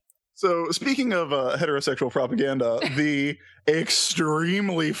close, man. So speaking of heterosexual propaganda, the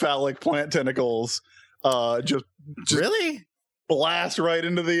extremely phallic plant tentacles just really blast right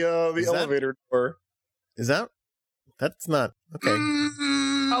into the elevator door. Is that's not okay?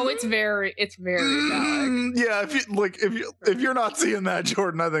 Oh, it's very phallic. Yeah, if you're not seeing that,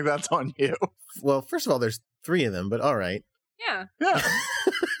 Jordan, I think that's on you. Well, first of all, there's 3 of them, but all right. Yeah.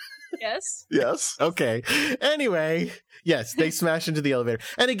 Yes. Yes. Okay. Anyway, yes, they smash into the elevator.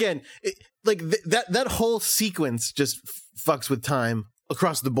 And again, that whole sequence just fucks with time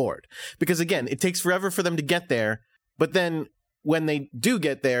across the board. Because again, it takes forever for them to get there. But then when they do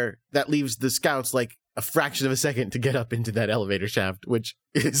get there, that leaves the scouts like a fraction of a second to get up into that elevator shaft, which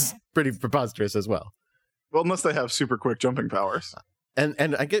is pretty preposterous as well. Well, unless they have super quick jumping powers. And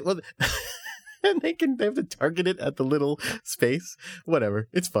I get, well... And they have to target it at the little space. Whatever.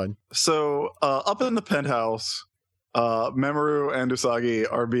 It's fun. So up in the penthouse, Mamoru and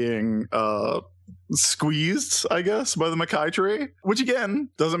Usagi are being squeezed, I guess, by the Makai tree, which again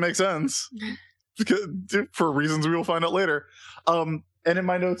doesn't make sense for reasons we will find out later. And in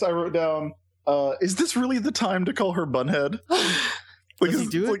my notes, I wrote down, is this really the time to call her Bunhead? Does he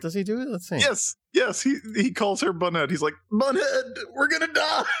do it? Does he do it? Let's see. Yes. He calls her Bunhead. He's like, Bunhead, we're gonna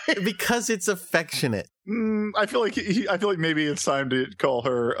die because it's affectionate. I feel like maybe it's time to call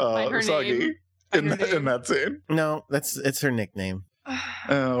her Usagi in that scene. No, it's her nickname.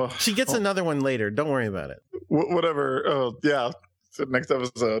 Oh, she gets another one later. Don't worry about it. Whatever. Oh yeah. So next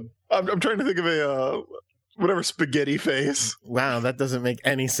episode, I'm trying to think of a whatever spaghetti face. Wow, that doesn't make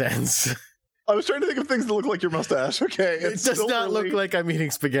any sense. I was trying to think of things that look like your mustache. Okay. It does not look like I'm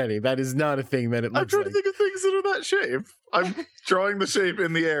eating spaghetti. That is not a thing that it looks like. I'm trying to think of things that are that shape. I'm drawing the shape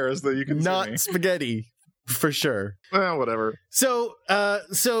in the air as though you can not see me. Spaghetti, for sure. Well, whatever. But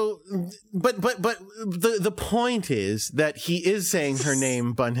the point is that he is saying her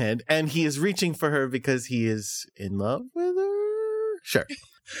name, Bunhead, and he is reaching for her because he is in love with her. Sure.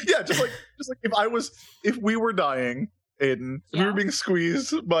 Yeah, just like if we were dying, Aiden, we were being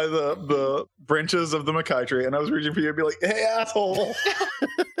squeezed by the branches of the Makai tree, and I was reaching for you and be like, hey, asshole,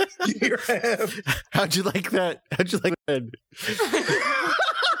 give me your hand. How'd you like that?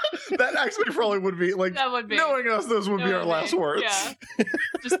 That actually probably would be like, that would be. Knowing us, those would be our last words. Yeah.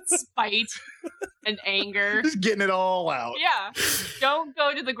 Just spite and anger. Just getting it all out. Yeah. Don't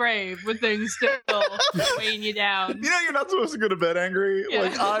go to the grave with things still weighing you down. You know you're not supposed to go to bed angry? Yeah.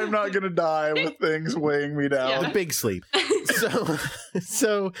 Like, I'm not going to die with things weighing me down. Yeah. The big sleep.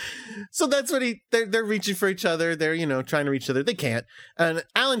 So that's what they're reaching for each other. They're, trying to reach each other. They can't. And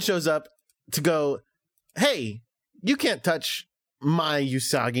Alan shows up to go, hey, you can't touch my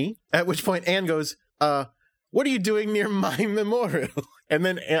Usagi. At which point Anne goes, what are you doing near my memorial? And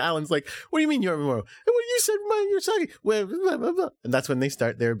then Alan's like, what do you mean your memorial? Well, you said my Usagi. Well, blah, blah, blah. And that's when they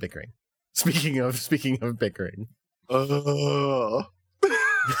start their bickering. Speaking of bickering.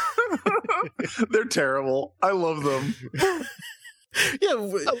 They're terrible. I love them. Yeah.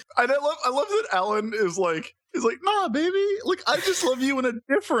 And I love that Alan is like, nah, baby. Like, I just love you in a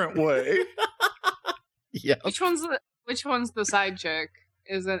different way. Yeah. Which one's the side chick?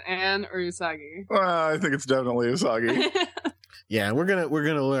 Is it Anne or Usagi? I think it's definitely Usagi. Yeah, we're gonna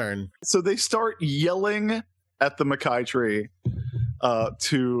learn. So they start yelling at the Makai tree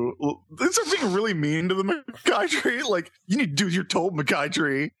they start being really mean to the Mackay tree. Like, you need to do as you're told, Mackay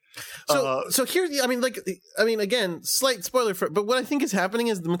tree. So here's, again, slight spoiler but what I think is happening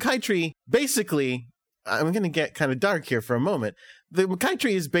is the Mackay tree, basically, I'm going to get kind of dark here for a moment. The Mackay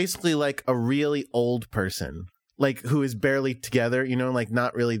tree is basically like a really old person, like who is barely together, like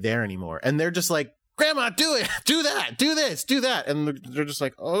not really there anymore. And they're just like, Grandma, do it, do that, do this, do that. And they're just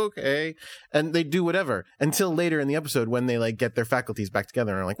like, okay. And they do whatever until later in the episode when they like get their faculties back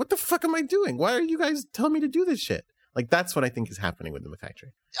together and are like, what the fuck am I doing? Why are you guys telling me to do this shit? Like, that's what I think is happening with the Mackay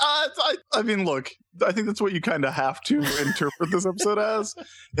tree. I mean, look, I think that's what you kind of have to interpret this episode as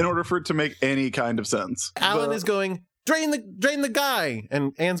in order for it to make any kind of sense. Alan is going, drain the guy,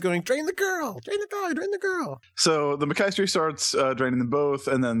 and Anne's going, drain the girl, drain the guy, drain the girl. So the Mackay tree starts draining them both,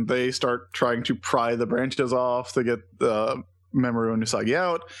 and then they start trying to pry the branches off to get Mamoru and Usagi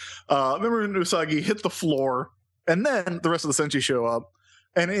out. Mamoru and Usagi hit the floor, and then the rest of the Senshi show up.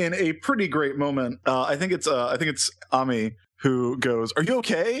 And in a pretty great moment, I think it's Ami who goes, "Are you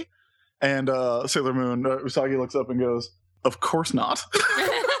okay?" And Sailor Moon Usagi looks up and goes, "Of course not."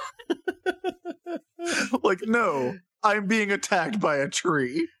 Like, no, I'm being attacked by a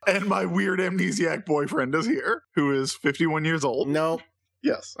tree, and my weird amnesiac boyfriend is here, who is 51 years old. No.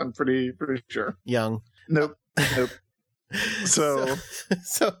 Yes, I'm pretty sure. Young. Nope. So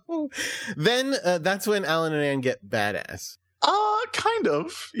then that's when Alan and Anne get badass. Kind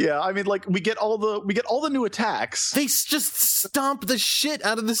of. Yeah, I mean, like, we get all the new attacks. They just stomp the shit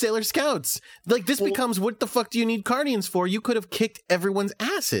out of the Sailor Scouts. Like, this becomes, what the fuck do you need Guardians for? You could have kicked everyone's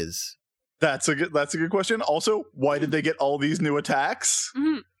asses. That's a good question. Also, why did they get all these new attacks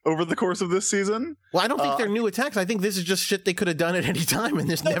over the course of this season? Well, I don't think they're new attacks. I think this is just shit they could have done at any time and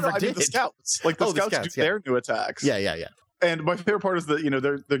this never did. I mean, the Scouts. Like, the Scouts do their new attacks. Yeah. And my favorite part is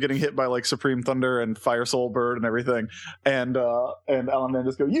that, they're getting hit by like Supreme Thunder and Fire Soul Bird and everything. And Alan and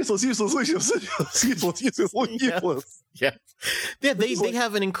just go, useless. Yeah. They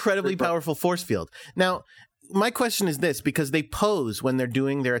have an incredibly powerful force field. Now, my question is this, because they pose when they're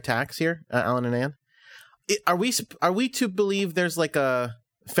doing their attacks here, Alan and Anne. Are we to believe there's like a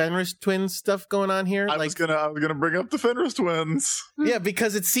Fenris twins stuff going on here? I was gonna bring up the Fenris twins. Yeah,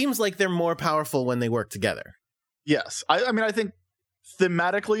 because it seems like they're more powerful when they work together. Yes. I mean, I think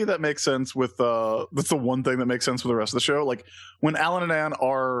thematically that makes sense with that's the one thing that makes sense for the rest of the show. Like, when Alan and Anne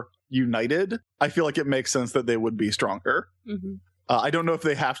are united, I feel like it makes sense that they would be stronger. Mm-hmm. I don't know if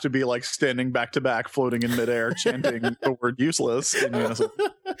they have to be like standing back to back, floating in midair, chanting the word useless in unison.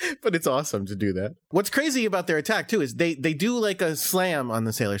 But it's awesome to do that. What's crazy about their attack too is they do like a slam on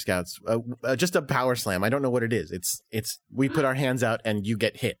the Sailor Scouts, just a power slam. I don't know what it is. It's we put our hands out and you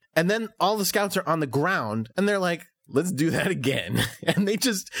get hit. And then all the Scouts are on the ground and they're like, let's do that again. And they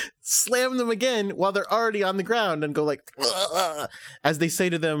just slam them again while they're already on the ground and go like, ugh, as they say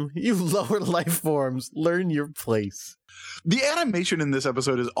to them, you lower life forms, learn your place. The animation in this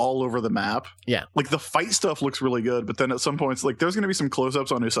episode is all over the map. Yeah. Like, the fight stuff looks really good, but then at some points, like, there's going to be some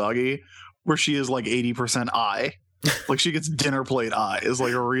close-ups on Usagi where she is like 80% eye. Like, she gets dinner plate eyes,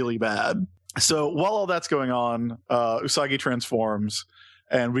 like, really bad. So while all that's going on, Usagi transforms,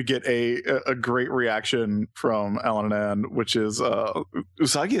 and we get a great reaction from Alan and Anne, which is,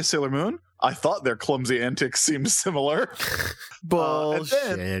 Usagi is Sailor Moon? I thought their clumsy antics seemed similar.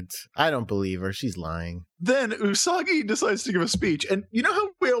 Bullshit. I don't believe her. She's lying. Then Usagi decides to give a speech. And you know how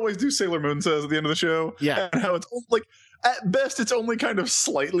we always do Sailor Moon says at the end of the show? Yeah. And how it's like, at best, it's only kind of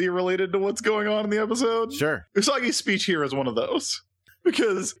slightly related to what's going on in the episode. Sure. Usagi's speech here is one of those.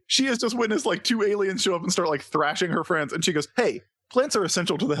 Because she has just witnessed like 2 aliens show up and start like thrashing her friends. And she goes, hey, plants are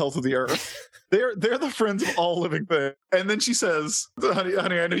essential to the health of the earth. They're the friends of all living things. And then she says, honey,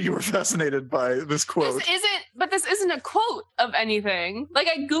 I know you were fascinated by this quote. This isn't a quote of anything. Like,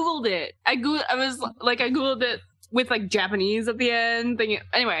 I Googled it. I Googled it with like Japanese at the end.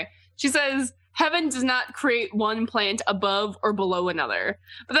 Anyway, she says, heaven does not create one plant above or below another.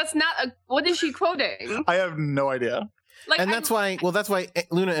 But that's not what is she quoting? I have no idea. Like, and that's why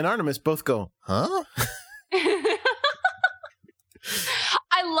Luna and Artemis both go, huh?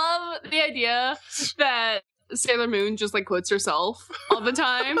 I love the idea that Sailor Moon just like quotes herself all the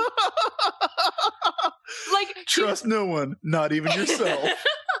time. Like, trust no one, not even yourself.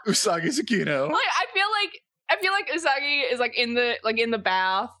 Usagi Tsukino. Like, I feel like Usagi is like in the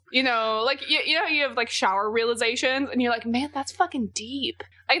bath, you know, like you know, you have like shower realizations and you're like, man, that's fucking deep.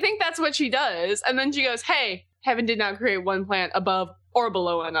 I think that's what she does. And then she goes, hey, heaven did not create one plant above or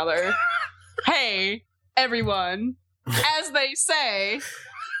below another. Hey, everyone. As they say.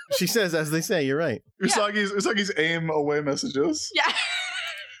 She says, as they say, you're right. Usagi's aim away messages. Yeah.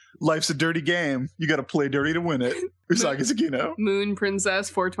 Life's a dirty game. You got to play dirty to win it. Usagi Tsukino. Moon Princess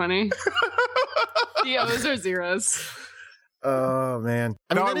 420. The O's are zeros. Oh, man.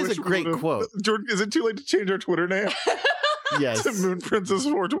 I mean, Now that is wish a we great would've- quote. Jordan, is it too late to change our Twitter name Yes. to Moon Princess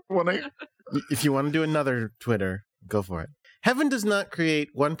 420? If you want to do another Twitter, go for it. Heaven does not create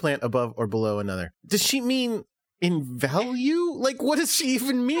one plant above or below another. Does she mean in value? Like, what does she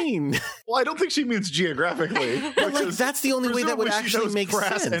even mean? Well, I don't think she means geographically. But, like, that's the only way that would presumably she actually knows make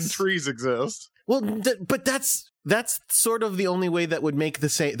grass sense. and trees exist. Well, but that's sort of the only way that would make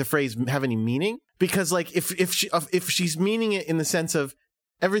the phrase have any meaning. Because, like, if she's meaning it in the sense of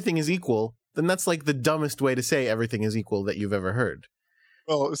everything is equal, then that's like the dumbest way to say everything is equal that you've ever heard.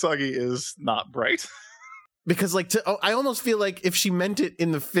 Well, Usagi is not bright. Because, like, I almost feel like if she meant it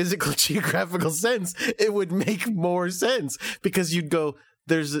in the physical geographical sense, it would make more sense. Because you'd go,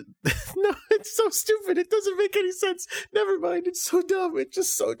 no, it's so stupid. It doesn't make any sense. Never mind. It's so dumb. It's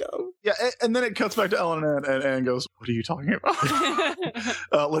just so dumb. Yeah, and then it cuts back to Ellen and Anne goes, "What are you talking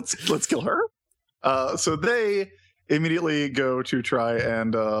about? Let's kill her." So they immediately go to try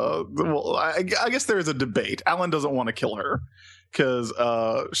and I guess there is a debate. Alan doesn't want to kill her because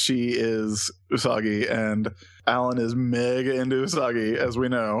she is Usagi and Alan is mega into Usagi, as we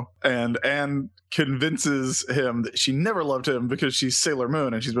know, and Anne convinces him that she never loved him because she's Sailor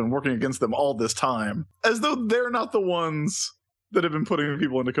Moon and she's been working against them all this time, as though they're not the ones that have been putting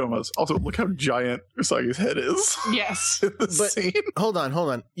people into comas. Also, look how giant Usagi's head is. Yes. In the But scene. hold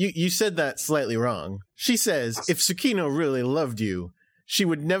on. You said that slightly wrong. She says, if Tsukino really loved you, she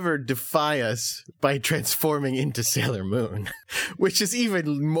would never defy us by transforming into Sailor Moon, which is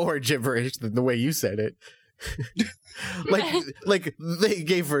even more gibberish than the way you said it. like they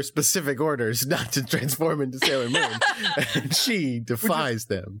gave her specific orders not to transform into Sailor Moon, and she defies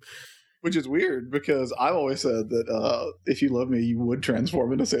them. Which is weird because I've always said that if you love me, you would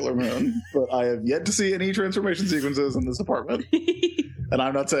transform into Sailor Moon. But I have yet to see any transformation sequences in this apartment. And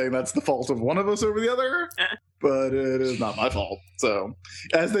I'm not saying that's the fault of one of us over the other, but it is not my fault. So,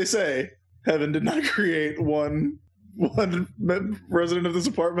 as they say, heaven did not create one resident of this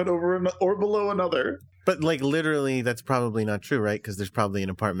apartment over or below another. But, like, literally, that's probably not true, right? Because there's probably an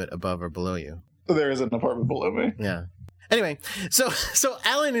apartment above or below you. There is an apartment below me. Yeah. Anyway, so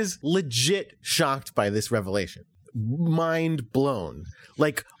Alan is legit shocked by this revelation. Mind blown.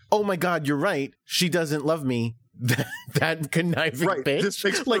 Like, oh my God, you're right. She doesn't love me. That conniving Right. bitch. This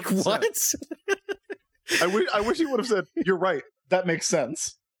makes Like, perfect what? sense. I wish he would have said, "You're right. That makes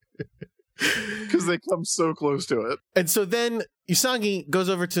sense." Because they come so close to it. And so then Usagi goes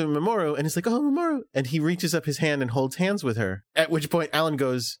over to Mamoru and is like, oh, Mamoru. And he reaches up his hand and holds hands with her. At which point Alan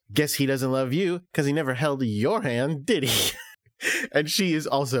goes, guess he doesn't love you because he never held your hand, did he? And she is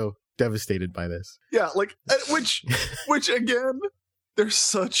also devastated by this. Yeah, like, which again, they're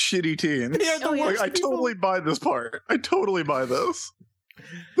such shitty teens. Like, I totally buy this part. I totally buy this.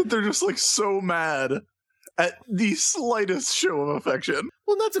 That they're just, like, so mad at the slightest show of affection.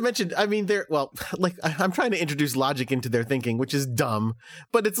 Well, not to mention, I mean, I'm trying to introduce logic into their thinking, which is dumb.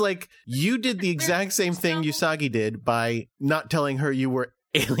 But it's like, you did the exact same thing Usagi did by not telling her you were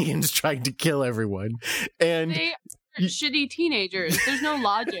aliens trying to kill everyone. And They are shitty teenagers. There's no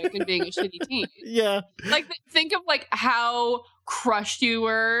logic in being a shitty teen. yeah. Like, think of like how crushed you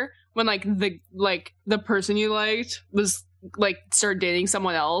were when the person you liked was like started dating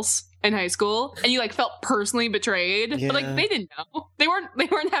someone else in high school, and you like felt personally betrayed. Yeah. But like they didn't know. They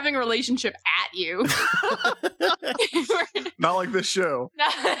weren't having a relationship at you. Not like this show.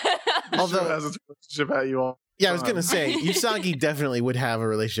 Although- This show has its relationship at you all. Yeah, I was going to say, Usagi definitely would have a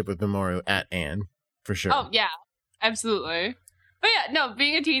relationship with Mamoru at Anne, for sure. Oh yeah, absolutely. But yeah, no,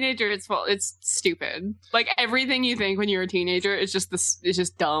 being a teenager, it's stupid. Like everything you think when you're a teenager is just it's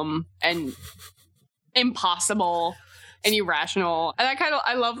just dumb and impossible and irrational. And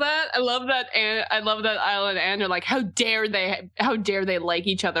I love that. I love that Isla and Anne are like, how dare they like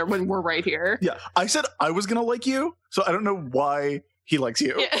each other when we're right here. Yeah, I said I was gonna like you, so I don't know why he likes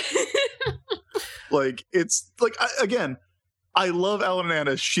you. Yeah. Like, it's like, I love Alan and Anne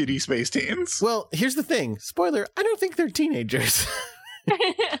as shitty space teens. Well, here's the thing. Spoiler, I don't think they're teenagers.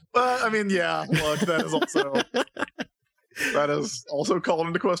 But I mean, yeah, look, that is also called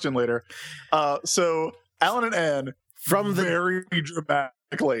into question later. So Alan and Anne, From the very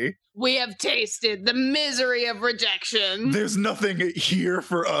dramatically, We have tasted the misery of rejection. there's nothing here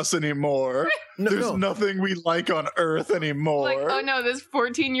for us anymore. There's nothing we like on Earth anymore. Like, oh no, this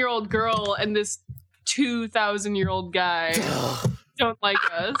 14-year-old girl and this 2,000-year-old guy don't like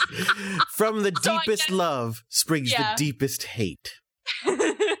us. From the So I deepest guess- love springs Yeah. the deepest hate.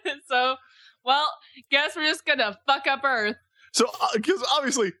 So, well, guess we're just gonna fuck up Earth. So, because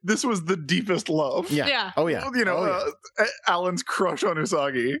obviously this was the deepest love. Yeah. Yeah. Oh yeah. You know, Oh, yeah. Alan's crush on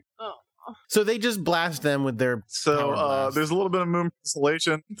Usagi. So they just blast them with their power So blast. there's a little bit of moon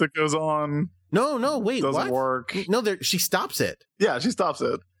installation that goes on. No, wait, Doesn't what? work. No, she stops it. Yeah, she stops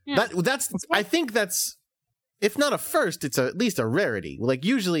it. Yeah. That's I think that's, if not a first, it's at least a rarity. Like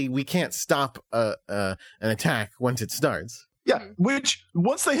usually we can't stop an attack once it starts. Yeah, which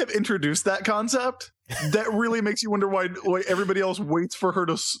once they have introduced that concept, that really makes you wonder why everybody else waits for her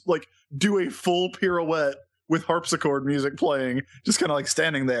to like do a full pirouette with harpsichord music playing, just kind of like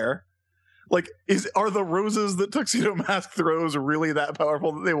standing there. Like, are the roses that Tuxedo Mask throws really that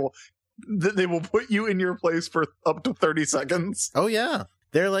powerful that they will put you in your place for up to 30 seconds? Oh yeah,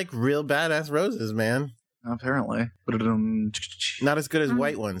 they're like real badass roses, man. Apparently. Not as good as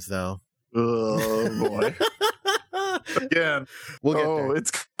white ones though. Oh boy. Again. We'll get there.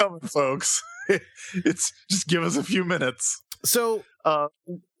 It's coming, folks. It's just give us a few minutes. So,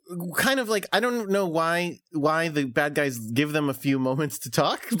 kind of like, I don't know why the bad guys give them a few moments to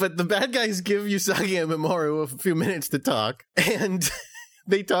talk, but the bad guys give Usagi and Mamoru a few minutes to talk, and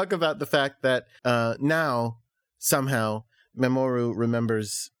they talk about the fact that now somehow Mamoru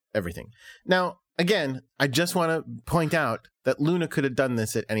remembers everything. Now, again, I just want to point out that Luna could have done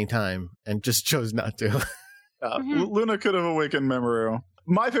this at any time and just chose not to. Luna could have awakened Mamoru.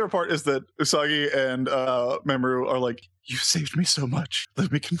 My favorite part is that Usagi and Mamoru are like, "You saved me so much.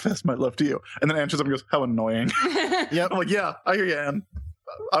 Let me confess my love to you." And then Anne shows up and goes, "How annoying." Yep. I'm like, "Yeah, I hear you, Anne.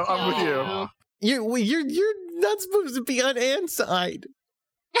 I'm with you." You're not supposed to be on Anne's side.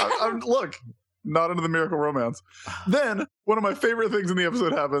 Look, not into the miracle romance. Then one of my favorite things in the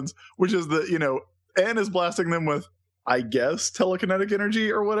episode happens, which is that, you know, Anne is blasting them with, I guess, telekinetic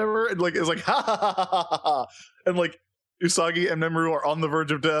energy or whatever, and like is like ha ha ha ha ha ha, and like Usagi and Mamoru are on the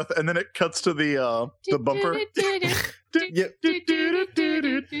verge of death, and then it cuts to the bumper.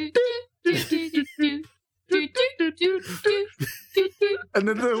 And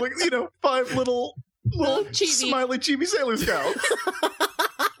then there's like, you know, 5 little chibi. smiley chibi Sailor Scouts.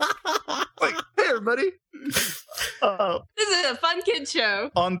 Like, hey everybody. This is a fun kid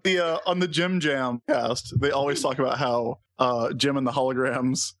show. On the Jim Jam cast, they always talk about how Jim and the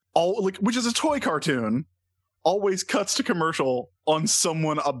Holograms, which is a toy cartoon, always cuts to commercial on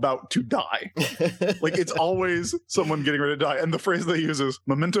someone about to die. Like, it's always someone getting ready to die, and the phrase they use is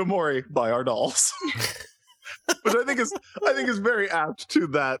 "Memento Mori" by our dolls. Which I think is very apt to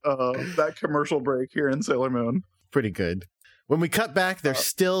that commercial break here in Sailor Moon. Pretty good. When we cut back, they're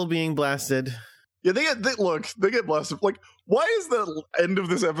still being blasted. Yeah, they get blasted. Like, why is the end of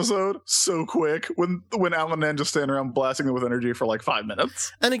this episode so quick when Alan and Ann just stand around blasting them with energy for like 5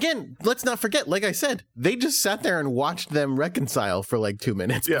 minutes? And again, let's not forget, like I said, they just sat there and watched them reconcile for like 2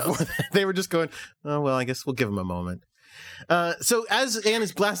 minutes. Yes. Before that. They were just going, oh, well, I guess we'll give them a moment. So as Anne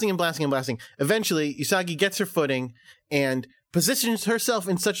is blasting and blasting and blasting, eventually Usagi gets her footing and positions herself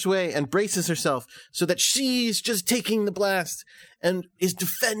in such a way and braces herself so that she's just taking the blast and is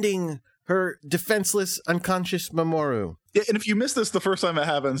defending her defenseless, unconscious Mamoru. Yeah, and if you miss this the first time it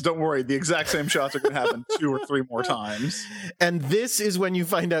happens, don't worry. The exact same shots are going to happen 2 or 3 more times. And this is when you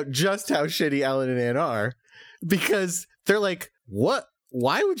find out just how shitty Alan and Anne are, because they're like, what?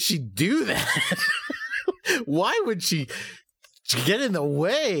 Why would she do that? Why would she get in the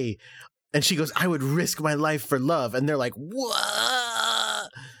way? And she goes, I would risk my life for love. And they're like, what?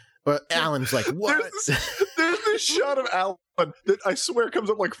 But Alan's like, what? There's this shot of Alan that I swear comes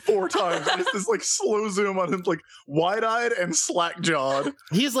up like 4 times. And it's this like slow zoom on him, like wide-eyed and slack-jawed.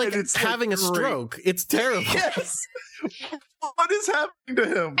 He's like it's having like a stroke. It's terrible. Yes. What is happening to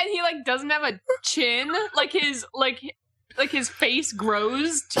him? And he like doesn't have a chin. Like his face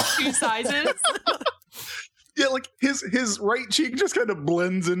grows to 2 sizes. Yeah, like his right cheek just kind of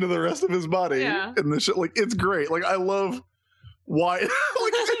blends into the rest of his body. Yeah. And the shit, like, it's great. Like, I love why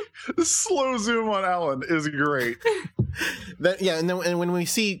like the slow zoom on Alan is great. And when we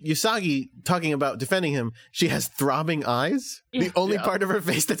see Usagi talking about defending him, she has throbbing eyes. Yeah. The only Yeah. part of her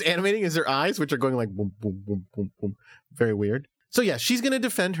face that's animating is her eyes, which are going like boom, boom, boom, boom, boom. Very weird. So yeah, she's going to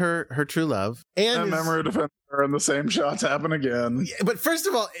defend her true love. And Mamoru defends her, and the same shots happen again. But first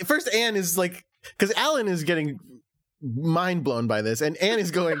Anne is like, because Alan is getting mind blown by this, and Anne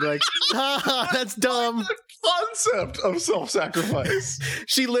is going like, ha, that's dumb. The concept of self-sacrifice.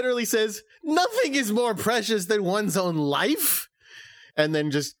 She literally says, nothing is more precious than one's own life, and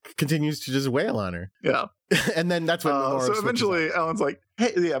then just continues to just wail on her. Yeah. And then that's when Mamoru So switches eventually up. Alan's like,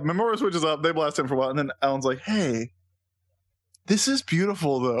 hey, yeah, Mamoru switches up, they blast him for a while, and then Alan's like, hey, this is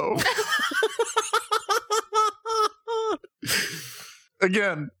beautiful though.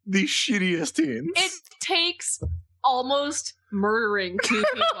 Again, the shittiest teens. It takes almost murdering 2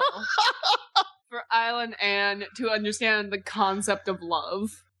 people for Isla and Anne to understand the concept of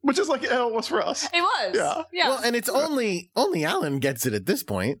love. Which is like how it was for us. It was. Yeah. Well, and it's only Alan gets it at this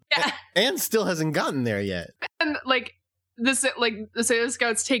point. Yeah. Anne still hasn't gotten there yet. And the Sailor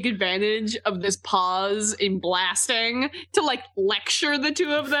Scouts take advantage of this pause in blasting to lecture the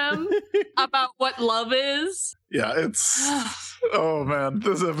 2 of them about what love is. Yeah, it's oh man,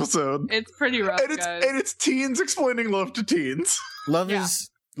 this episode. It's pretty rough, And guys. it's teens explaining love to teens. Love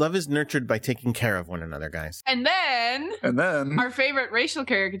is nurtured by taking care of one another, guys. And then our favorite racial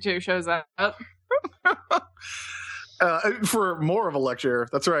caricature shows up. For more of a lecture.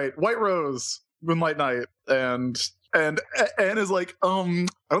 That's right. White Rose, Moonlight Night, and Anne is like, I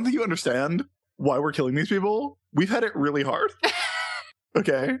don't think you understand why we're killing these people. We've had it really hard.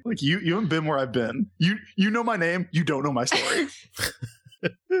 Okay? Like you haven't been where I've been. You know my name, you don't know my story.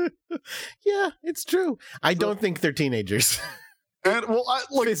 Yeah, it's true. I don't think they're teenagers. And well,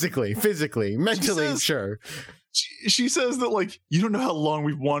 physically, mentally, says- sure. she says that you don't know how long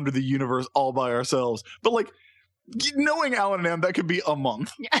we've wandered the universe all by ourselves. But knowing Alan and Anne, that could be a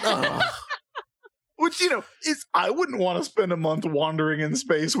month. Oh. Which, is I wouldn't want to spend a month wandering in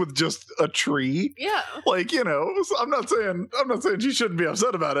space with just a tree. Yeah. So I'm not saying she shouldn't be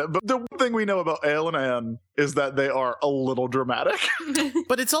upset about it, but the one thing we know about Ale and Anne is that they are a little dramatic.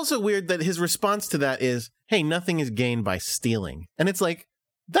 But it's also weird that his response to that is, hey, nothing is gained by stealing. And it's like,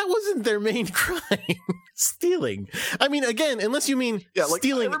 that wasn't their main crime. Stealing. I mean, again, unless you mean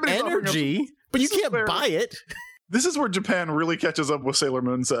stealing everybody's offering energy, but you This is can't where- buy it. This is where Japan really catches up with Sailor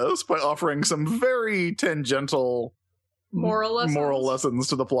Moon Says by offering some very tangential Moral lessons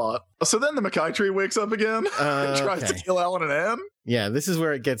to the plot. So then the Mackay tree wakes up again and tries to Okay. kill Alan and Anne. Yeah, this is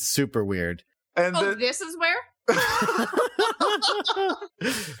where it gets super weird. And Oh, then, this is where?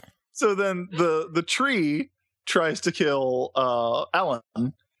 so then the tree tries to kill Alan,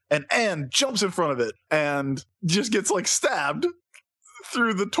 and Anne jumps in front of it and just gets stabbed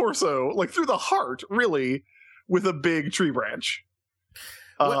through the torso, through the heart, really, with a big tree branch.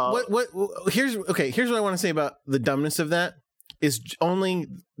 Here's what I want to say about the dumbness of that is only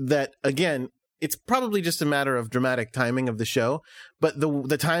that, again, it's probably just a matter of dramatic timing of the show, but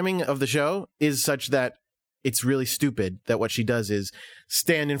the timing of the show is such that it's really stupid that what she does is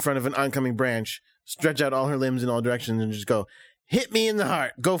stand in front of an oncoming branch, stretch out all her limbs in all directions, and just go, hit me in the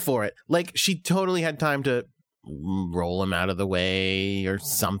heart, go for it. She totally had time to roll him out of the way or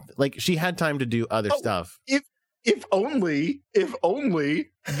something. She had time to do other stuff. If only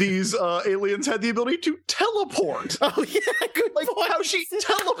these aliens had the ability to teleport. Oh yeah, good point. How she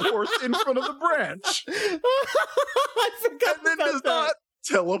teleports in front of the branch. I forgot And then about does that. not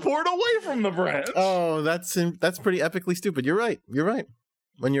teleport away from the branch. Oh, that's pretty epically stupid. You're right.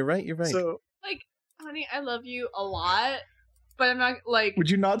 When you're right, you're right. So Honey, I love you a lot, but I'm not would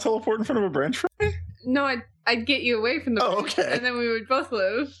you not teleport in front of a branch for me? No, I'd get you away from the Oh, branch, okay. and then we would both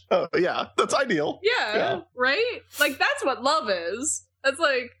live. Oh yeah, that's ideal. Yeah, right? That's what love is. That's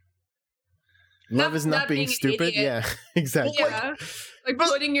Love is not being an stupid. idiot. Yeah, exactly. Yeah.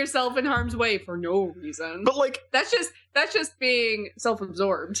 Putting yourself in harm's way for no reason. But that's just being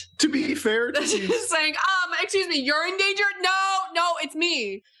self-absorbed. to be fair to That's these, just saying, excuse me, you're in danger? No, it's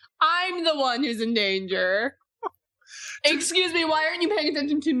me. I'm the one who's in danger. Excuse me, why aren't you paying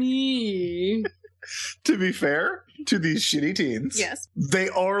attention to me? to be fair to these shitty teens, Yes. they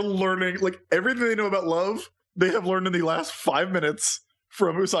are learning everything they know about love. They have learned in the last 5 minutes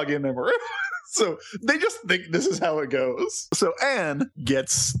from Usagi and Mamoru. So they just think this is how it goes. So Anne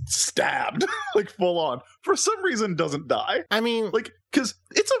gets stabbed, full on. For some reason, doesn't die. I mean, Because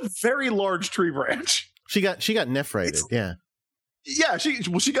it's a very large tree branch. she got nephrited. Yeah, Yeah, she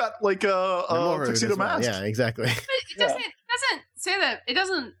got a Mamoru tuxedo as well. mask. Yeah, exactly. But it doesn't say that. It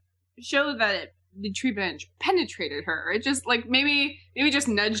doesn't show that the tree branch penetrated her. It just maybe just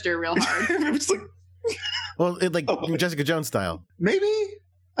nudged her real hard. It's Well, Oh. Jessica Jones style. maybe,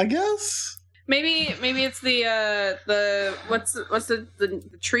 I guess. maybe it's the what's the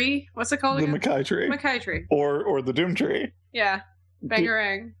tree? What's it called The again? Mackay tree. Mackay tree. Or the Doom tree. Yeah.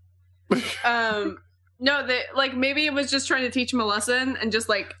 Bangarang. No, maybe it was just trying to teach him a lesson and just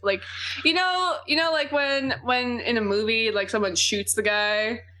when in a movie someone shoots the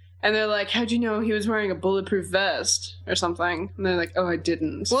guy and they're like, how'd you know he was wearing a bulletproof vest or something? And they're like, oh, I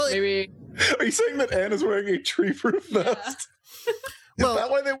didn't. Well, maybe Are you saying that Anne is wearing a tree-proof vest? Well, Is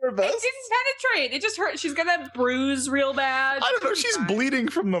that why they wear it vests? didn't penetrate. It just hurt. She's got that bruise real bad. I don't know. She's bleeding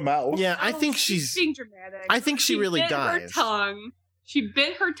from the mouth. yeah, I Oh, think she's. being dramatic. I think she really bit dies. Her tongue. She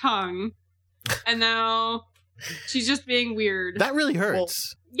bit her tongue, and now she's just being weird. That really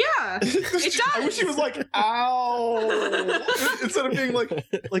hurts. Yeah, it does. I wish he was like, ow. Instead of being like,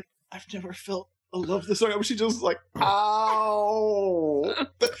 I've never felt a love this way. I wish he just was like, ow.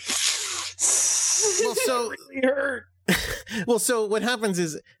 Well, so really hurt. Well, so what happens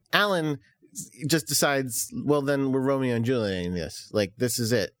is Alan just decides, well, then we're Romeo and Juliet in this. Like, this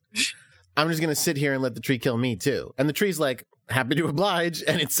is it. I'm just going to sit here and let the tree kill me, too. And the tree's like, happy to oblige,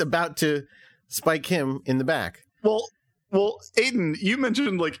 and it's about to spike him in the back. Well, Aiden, you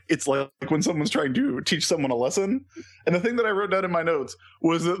mentioned, like, it's like when someone's trying to teach someone a lesson. And the thing that I wrote down in my notes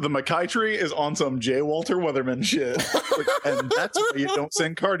was that the Mackay tree is on some J. Walter Weatherman shit. Like, and that's why you don't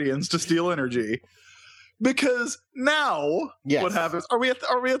send Cardians to steal energy. Because now, Yes. what happens? Are we at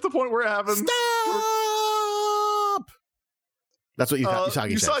the point where it happens? Stop! That's what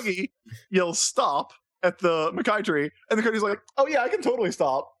Usagi says. Usagi yells stop at the Mackay tree, and the Cody's like, oh yeah, I can totally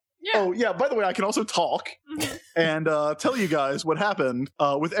stop. Yeah. Oh yeah, by the way, I can also talk and tell you guys what happened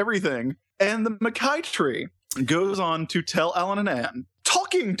with everything. And the Mackay tree goes on to tell Alan and Anne,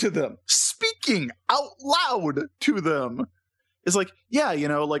 talking to them, speaking out loud to them. Is like, yeah, you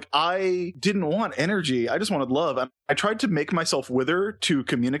know, like, I didn't want energy. I just wanted love. I tried to make myself wither to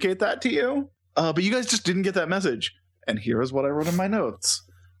communicate that to you, but you guys just didn't get that message. And here is what I wrote in my notes.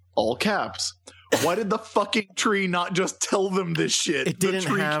 All caps. Why did the fucking tree not just tell them this shit? It didn't the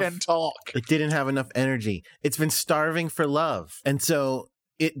tree have- can talk. It didn't have enough energy. It's been starving for love. And so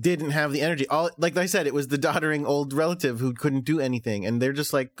it didn't have the energy. Like I said, it was the doddering old relative who couldn't do anything. And they're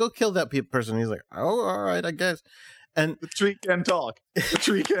just like, go kill that person. He's like, oh, all right, I guess. And The tree can talk. The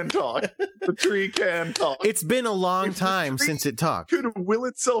tree can talk. The tree can talk. it's been a long If the time tree since it talked. could will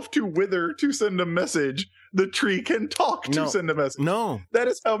itself to wither to send a message. The tree can talk to No. send a message. No. That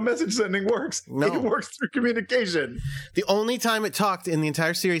is how message sending works. No. It works through communication. The only time it talked in the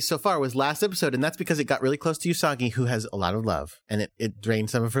entire series so far was last episode, and that's because it got really close to Usagi, who has a lot of love, and it drained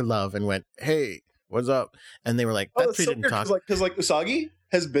some of her love and went, hey, what's up? And they were like, that tree didn't talk. Because Usagi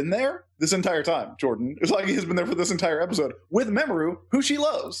has been there this entire time, Jordan. Usagi has been there for this entire episode with Memoru, who she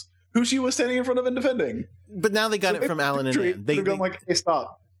loves, who she was standing in front of and defending. But now they got it from Alan and Anne. They've gone like, hey,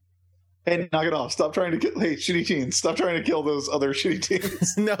 stop. Hey, knock it off. Stop trying to kill, hey, shitty teens. Stop trying to kill those other shitty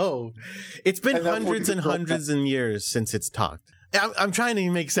teens. No, it's been And that hundreds and will- hundreds of years since it's talked. I'm trying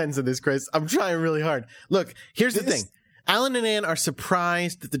to make sense of this, Chris. I'm trying really hard. Look, here's the thing. Alan and Anne are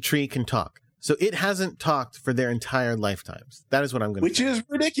surprised that the tree can talk. So it hasn't talked for their entire lifetimes. That is what I'm going to Which say. is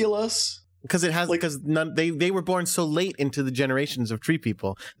ridiculous. Because it has, like- because they were born so late into the generations of tree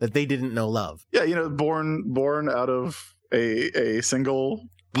people that they didn't know love. Yeah, you know, born out of a single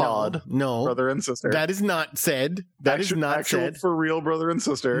pod, No, brother and sister. that is not said. That is not actual said. for real brother and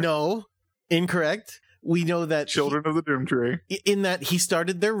sister. No, incorrect. We know that Children of the Doom Tree. in that he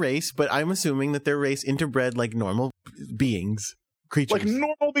started their race, but I'm assuming that their race interbred like normal beings, creatures. Like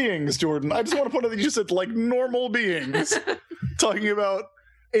normal beings, Jordan. I just want to point out that you said like normal beings. Talking about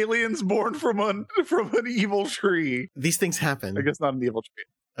aliens born from an evil tree. These things happen. I guess not an evil tree.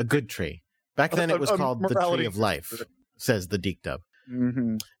 A good tree. Back then it was A called the Tree morality- of Life, says the Deke Dub.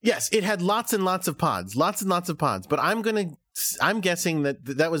 Mm-hmm. Yes, it had lots and lots of pods, but I'm guessing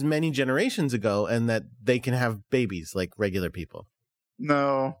that was many generations ago and that they can have babies like regular people.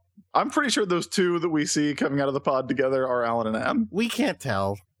 No. I'm pretty sure those two that we see coming out of the pod together are Alan and Anne. We can't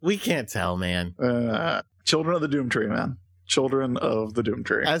tell, man. Children of the Doom Tree, man. Children of the Doom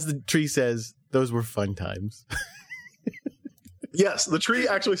Tree. As the tree says, those were fun times. Yes, the tree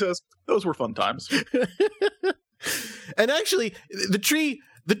actually says, those were fun times. And actually, the tree,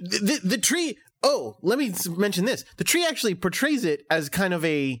 the tree. Oh, let me mention this. The tree actually portrays it as kind of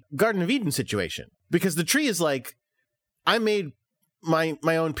a Garden of Eden situation, because the tree is like, I made my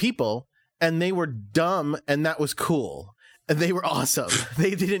own people, and they were dumb, and that was cool. And they were awesome.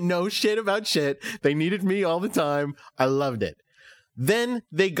 They didn't know shit about shit. They needed me all the time. I loved it. Then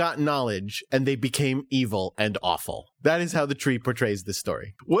they got knowledge, and they became evil and awful. That is how the tree portrays this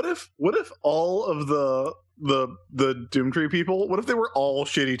story. What if all of the Doom Tree people, what if they were all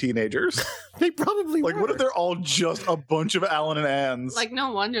shitty teenagers? They probably Like, were. what if they're all just a bunch of Alan and Annes, Like,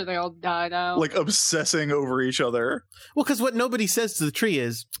 no wonder they all died out. like obsessing over each other? Well, because what nobody says to the tree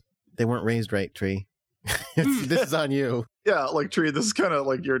is, they weren't raised right, tree. This is on you. Yeah, like, tree, this is kind of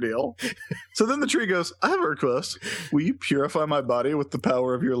like your deal. So then the tree goes, I have a request. Will you purify my body with the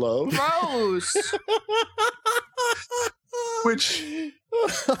power of your love? Gross. Which you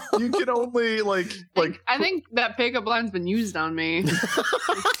can only like I think that pickup line's been used on me.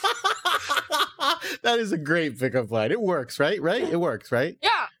 That is a great pickup line. It works, right? It works, right?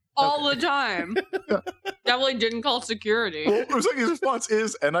 Yeah, all the time. Definitely didn't call security. well, Usagi's response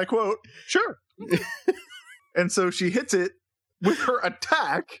is, and I quote, sure. And so she hits it with her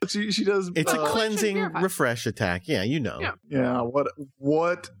attack, she does. It's a cleansing purify. refresh attack. Yeah, you know. Yeah. Yeah.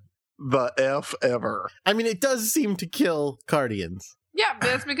 What the f ever? I mean, it does seem to kill Cardians. Yeah, but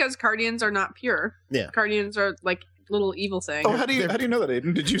that's because Cardians are not pure. Yeah. Cardians are like little evil things. Oh, how do you know that,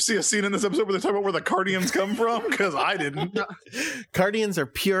 Aiden? Did you see a scene in this episode where they talk about where the Cardians come from? Because I didn't. Cardians are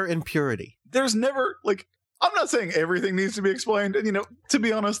pure in purity. There's never like. I'm not saying everything needs to be explained, and to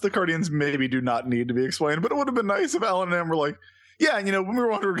be honest, the Cardians maybe do not need to be explained. But it would have been nice if Alan and Em were like, yeah, when we were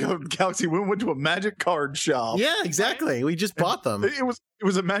wandering around the galaxy, we went to a magic card shop. Yeah, exactly. We just bought them. It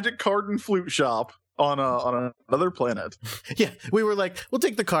was a magic card and flute shop on another planet. Yeah, we were like, we'll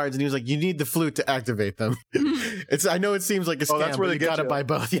take the cards, and he was like, you need the flute to activate them. I know it seems like a scam, that's where but they you get gotta you. buy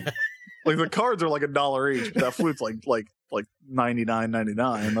both. Yeah, Like the cards are like $1 each. But that flute's like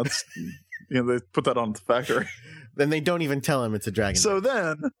 $99.99. That's they put that on the factory. then they don't even tell him it's a dragon. So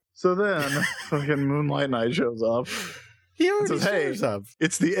then fucking Moonlight Knight shows up. he already says, "Hey, shows up.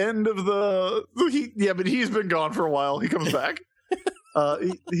 It's the end of the but he's been gone for a while. He comes back.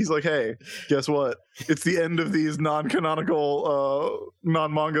 He's like, hey, guess what? It's the end of these non-canonical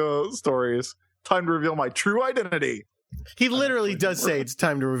non-manga stories. Time to reveal my true identity. He literally does say it's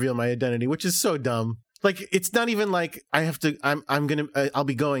time to reveal my identity, which is so dumb. Like, it's not even like I'll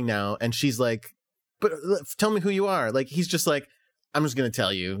be going now. And she's like, but tell me who you are. Like, he's just like, I'm just going to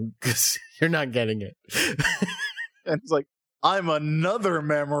tell you because you're not getting it. And he's like, I'm another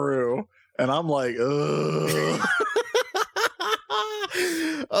Mamoru. And I'm like, ugh.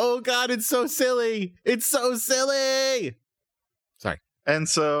 Oh, God, it's so silly. It's so silly. Sorry. And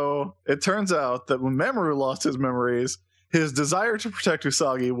so it turns out that when Mamoru lost his memories, his desire to protect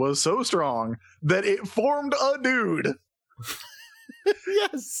Usagi was so strong that it formed a dude.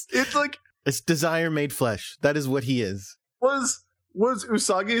 Yes. It's like, It's desire made flesh. That is what he is. was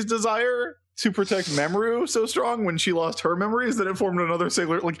Usagi's desire to protect Mamoru so strong when she lost her memories that it formed another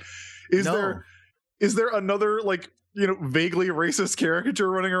Sailor? Like, is there another, like, vaguely racist caricature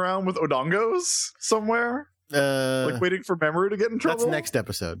running around with Odongos somewhere? Like waiting for Mamoru to get in trouble? That's next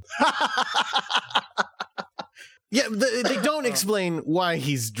episode. Yeah, they don't explain why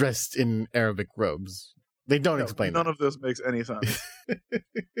he's dressed in Arabic robes. They don't explain None that. of this makes any sense.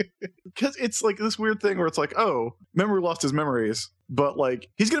 Because it's like this weird thing where it's like, oh, Mamoru lost his memories, but like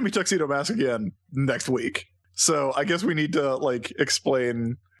he's going to be Tuxedo Mask again next week. So I guess we need to like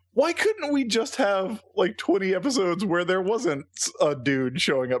explain, why couldn't we just have like 20 episodes where there wasn't a dude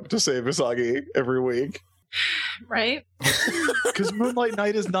showing up to save Usagi every week? Right? Because Moonlight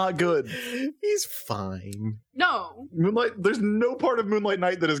Knight is not good. He's fine. No. There's no part of Moonlight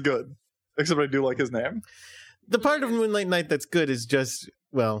Knight that is good. Except I do like his name. The part of Moonlight Knight that's good is just,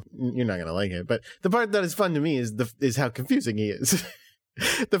 well, you're not gonna like it, but the part that is fun to me is how confusing he is.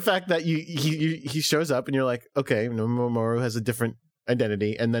 The fact that he shows up and you're like, okay, Mamoru has a different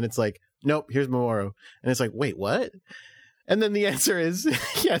identity, and then it's like, nope, here's Mamoru, and it's like, wait, what? And then the answer is,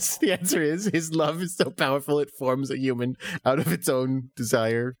 yes, the answer is his love is so powerful it forms a human out of its own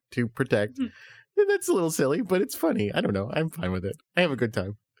desire to protect. And that's a little silly, but it's funny. I don't know. I'm fine with it. I have a good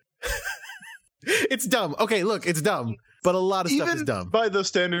time. It's dumb. Okay, look, it's dumb. But a lot of stuff is Even dumb. by the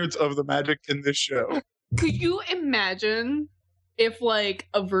standards of the magic in this show. Could you imagine if like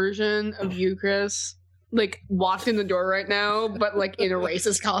a version of you, Chris, like walked in the door right now, but like in a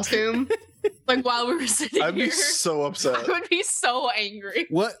racist costume? Like while we were sitting I'd here. be so upset. I would be so angry.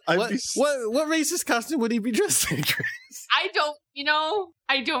 What I'd be what racist costume would he be dressed in, Chris? I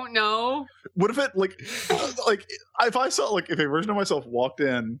don't know. What if it like if I saw like if a version of myself walked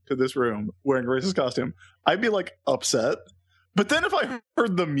in to this room wearing a racist costume, I'd be like upset. But then if I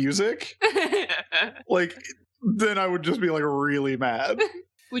heard the music, like then I would just be like really mad.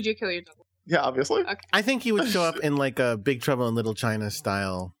 Would you kill your double? Yeah, obviously. Okay. I think he would show up in like a Big Trouble in Little China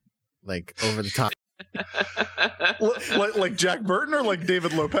style, like over the top. like Jack Burton or like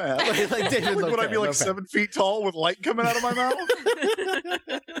David Lopan? Like David Would I be like Lopan. 7 feet tall with light coming out of my mouth?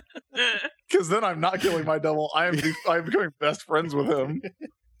 Because then I'm not killing my double. I'm becoming best friends with him.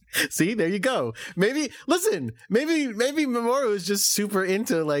 See, there you go. Maybe Mamoru is just super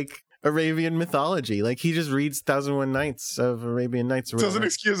into like Arabian mythology. Like he just reads 1001 Nights of Arabian Nights or Doesn't whatever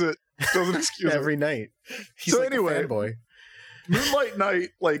excuse it. Doesn't excuse it. every night. He's So like anyway, a fanboy. Moonlight Knight,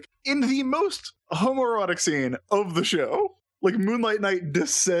 like in the most homoerotic scene of the show, like Moonlight Knight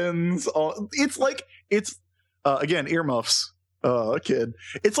descends on. It's like again earmuffs, kid.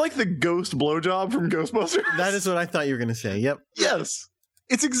 It's like the ghost blowjob from Ghostbusters. That is what I thought you were gonna say. Yep. Yes,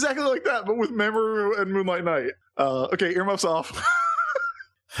 it's exactly like that, but with Mamoru and Moonlight Knight. Okay, earmuffs off.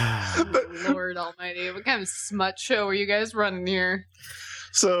 Lord Almighty, what kind of smut show are you guys running here?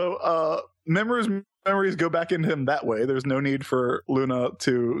 So memories go back into him that way. There's no need for Luna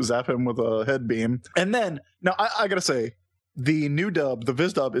to zap him with a head beam. And then, now I gotta say, the new dub, the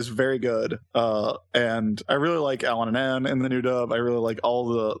Viz dub, is very good. And I really like Alan and Ann in the new dub. I really like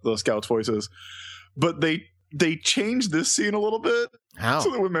all the Scouts' voices. But they changed this scene a little bit. How?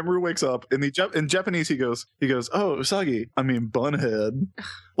 So that when Memory wakes up in Japanese, he goes, "Oh, Usagi, I mean Bunhead."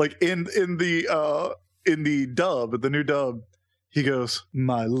 Like in the dub, the new dub, he goes,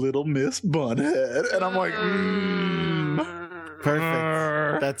 "My little Miss Bunhead," and I'm like,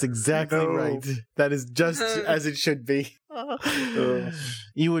 Perfect. That's exactly right. That is just as it should be.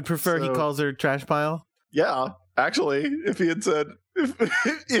 You would prefer he calls her trash pile? Yeah, actually, if he had said,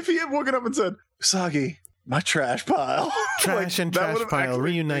 if he had woken up and said, "Usagi, my trash pile," Trash and that trash would've pile actually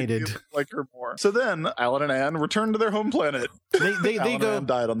reunited. made me like her more. So then Alan and Ann return to their home planet. They Alan go. and Ann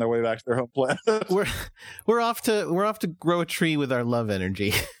died on their way back to their home planet. We're off to grow a tree with our love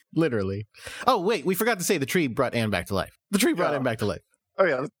energy. Literally. Oh wait, we forgot to say the tree brought Anne back to life. The tree brought Anne back to life. Oh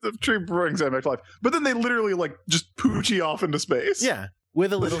yeah, the tree brings Anne back to life. But then they literally like just poochie off into space. Yeah,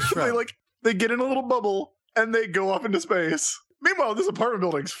 with a little shrub. they get in a little bubble and they go off into space. Meanwhile, this apartment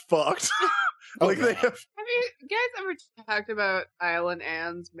building's fucked. They have. Have you guys ever talked about Island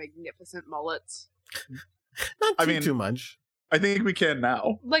Anne's magnificent mullets? Not too much. I think we can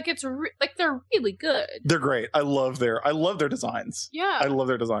now. Like they're really good. They're great. I love their designs. Yeah, I love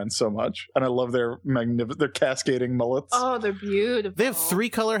their designs so much, and I love their their cascading mullets. Oh, they're beautiful. They have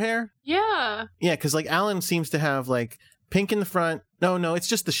 3-color hair. Yeah, Yeah, because like Alan seems to have like pink in the front. No, it's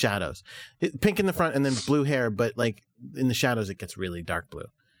just the shadows. Pink in the front and then blue hair, but like in the shadows it gets really dark blue.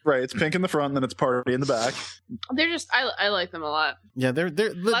 Right, it's pink in the front, and then it's party in the back. they're just I like them a lot. Yeah, they're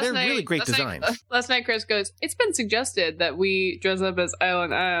really great designs. Last night, Chris goes, "It's been suggested that we dress up as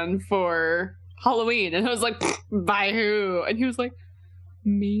Island Anne for Halloween," and I was like, "By who?" And he was like,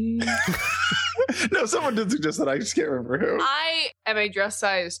 "Me." No, someone did suggest that. I just can't remember who. I am a dress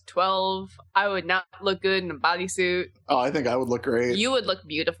size 12. I would not look good in a bodysuit. Oh, I think I would look great. You would look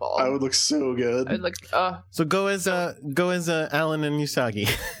beautiful. I would look so good. I would look. So go as Alan and Usagi.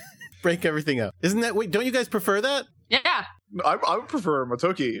 Break everything up. Isn't that? Wait, don't you guys prefer that? Yeah. I would prefer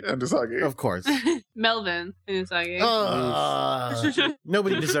Motoki and Usagi. Of course. Melvin and Usagi.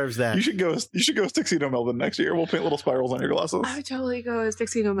 Nobody deserves that. You should go as Tuxedo Melvin next year. We'll paint little spirals on your glasses. I would totally go as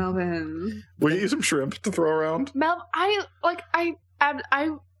Tuxedo Melvin. We'll get you some shrimp to throw around. I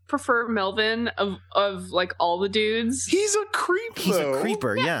prefer Melvin of like all the dudes. He's a creep. He's a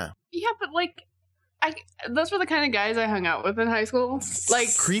creeper. Yeah. Yeah, but like. Those were the kind of guys I hung out with in high school.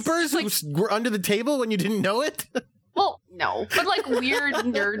 Like creepers like, who were under the table when you didn't know it. Well, no, but like weird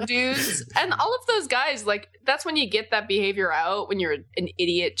nerd dudes, and all of those guys. Like that's when you get that behavior out when you're an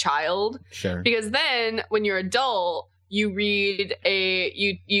idiot child. Sure. Because then when you're adult, you read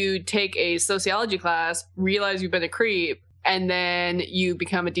you take a sociology class, realize you've been a creep, and then you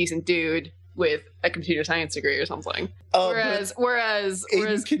become a decent dude with a computer science degree or something. Whereas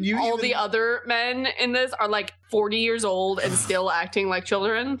Aiden, all the other men in this are like 40 years old and still acting like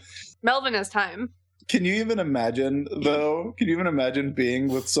children. Melvin has time. Can you even imagine, though? Can you even imagine being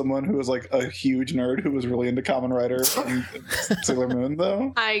with someone who was like a huge nerd who was really into Kamen Rider and Sailor Moon,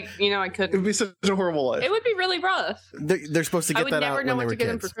 though? I It couldn't. would be such a horrible life. It would be really rough. They're supposed to get that out when they were kids. I would never know what to get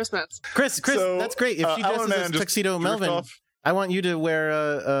them for Christmas. Chris, So, that's great. If she dresses as Tuxedo Melvin, I want you to wear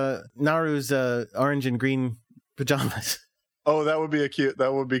Naru's orange and green pajamas. Oh, that would be cute.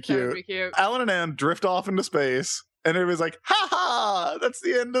 That would be cute. Alan and Ann drift off into space, and everybody's like, "Ha ha! That's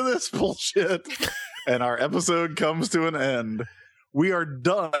the end of this bullshit." And our episode comes to an end. We are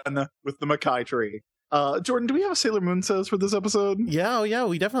done with the Makai tree. Jordan, do we have a Sailor Moon says for this episode? Yeah,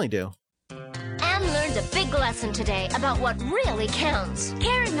 we definitely do. Anne learned a big lesson today about what really counts.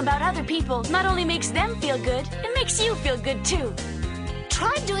 Caring about other people not only makes them feel good, it makes you feel good too.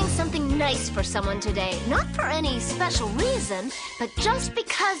 Try doing something nice for someone today, not for any special reason, but just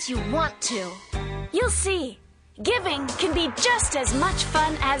because you want to. You'll see. Giving can be just as much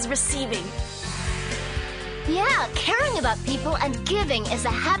fun as receiving. Yeah, caring about people and giving is a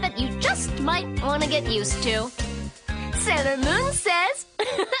habit you just might want to get used to. Sailor Moon says.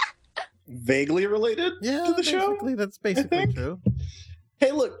 Vaguely related to the show? That's basically true.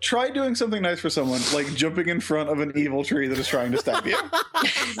 Hey, look, try doing something nice for someone, like jumping in front of an evil tree that is trying to stab you.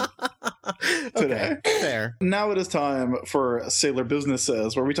 Today. Okay, fair. Now it is time for Sailor Business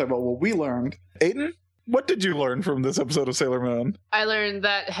Says, where we talk about what we learned. Aiden, what did you learn from this episode of Sailor Moon? I learned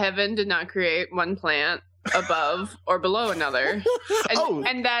that heaven did not create one plant above or below another.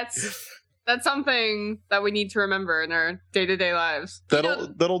 And that's That's something that we need to remember in our day-to-day lives. That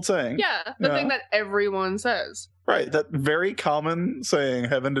old saying. Yeah, the thing that everyone says. Right, that very common saying,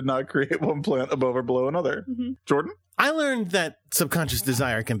 heaven did not create one plant above or below another. Mm-hmm. Jordan? I learned that subconscious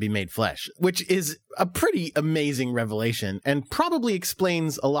desire can be made flesh, which is a pretty amazing revelation and probably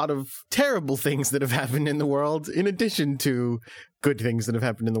explains a lot of terrible things that have happened in the world, in addition to good things that have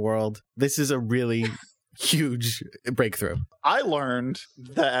happened in the world. This is a really huge breakthrough. I learned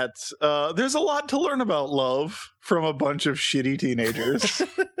that there's a lot to learn about love from a bunch of shitty teenagers.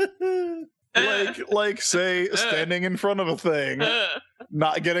 like say, standing in front of a thing,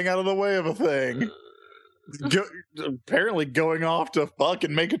 not getting out of the way of a thing. Apparently going off to fuck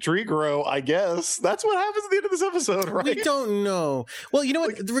and make a tree grow, I guess. That's what happens at the end of this episode, right? We don't know. Well, you know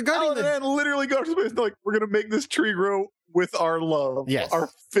what? Regarding Alan and literally go up to space, like, we're going to make this tree grow with our love. Yes. Our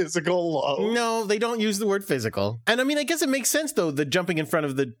physical love. No, they don't use the word physical. And I mean, I guess it makes sense, though, the jumping in front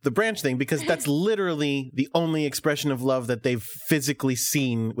of the branch thing, because that's literally the only expression of love that they've physically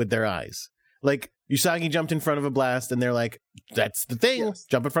seen with their eyes. Like, Usagi jumped in front of a blast, and they're like, that's the thing. Yes.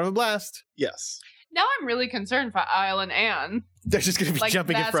 Jump in front of a blast. Yes. Now I'm really concerned for Isle and Anne. They're just going to be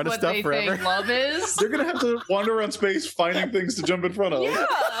jumping in front of stuff forever. Think love is. They're going to have to wander around space finding things to jump in front of. Yeah.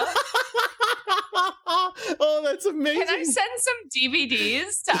 Oh, that's amazing. Can I send some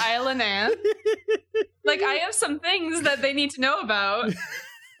DVDs to Isle and Anne? Like, I have some things that they need to know about.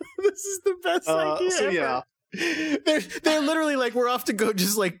 This is the best idea so ever. Yeah. They're literally like, we're off to go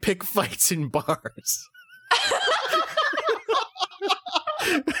just like pick fights in bars.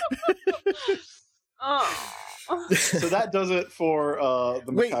 Oh. So that does it for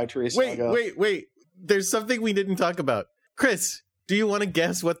the Makai Tree saga. Wait. There's something we didn't talk about. Chris, do you want to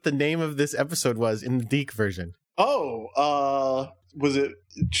guess what the name of this episode was in the Deke version? Oh, was it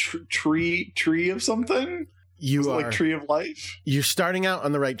tree of something? You are like Tree of Life. You're starting out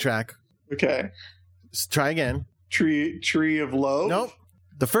on the right track. Okay. Let's try again. Tree of Love. Nope.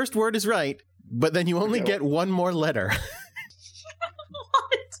 The first word is right, but then you only get one more letter.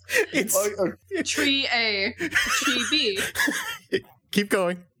 It's Tree A, Tree B. Keep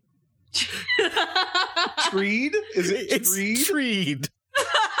going. Treed? Is it It's Treed? Treed.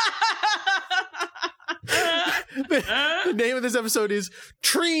 The name of this episode is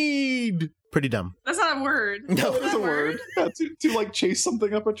Treed. Pretty dumb. That's not a word. No, It's a word. Yeah, to like chase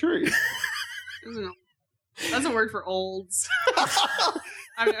something up a tree. That's a word for olds.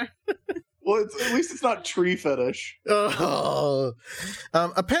 I don't know. Well, at least it's not tree fetish. Oh.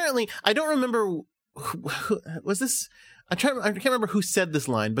 Apparently, I don't remember. Was this? I can't remember who said this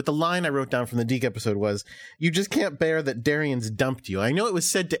line, but the line I wrote down from the Deke episode was, "You just can't bear that Darian's dumped you." I know it was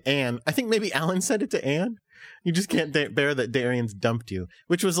said to Anne. I think maybe Alan said it to Anne. You just can't bear that Darian's dumped you,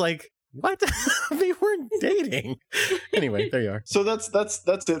 which was like, what? They weren't dating. Anyway, there you are. So that's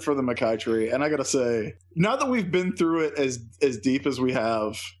it for the Makai Tree. And I gotta say, now that we've been through it as deep as we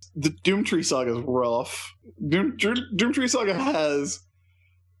have, the Doomtree Saga is rough. Doomtree Saga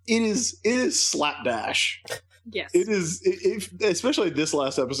it is slapdash. Yes. It is, especially this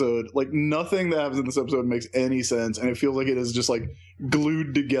last episode, like nothing that happens in this episode makes any sense, and it feels like it is just like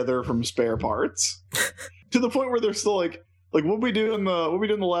glued together from spare parts. To the point where they're still like what we do in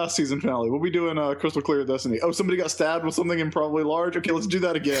the last season finale? What we do in Crystal Clear Destiny? Oh, somebody got stabbed with something improbably large. Okay, let's do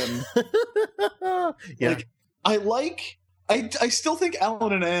that again. Yeah. I still think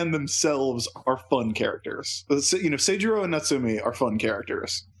Alan and Anne themselves are fun characters. Seijiro and Natsumi are fun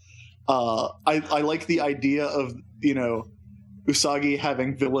characters. I like the idea of, Usagi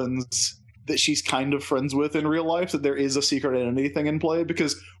having villains that she's kind of friends with in real life, that there is a secret identity thing in play,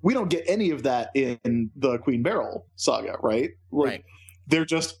 because we don't get any of that in the Queen Beryl saga, right? Like, right.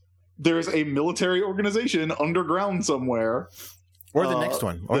 There's a military organization underground somewhere. Or the next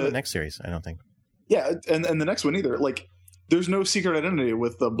one, or the next series, I don't think. Yeah, and the next one either. Like, there's no secret identity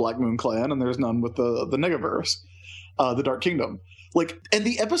with the Black Moon Clan, and there's none with the Negaverse, the Dark Kingdom. Like, and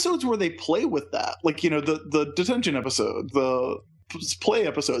the episodes where they play with that, like, the detention episode, the play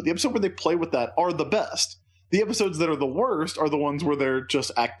episode, the episode where they play with that are the best. The episodes that are the worst are the ones where they're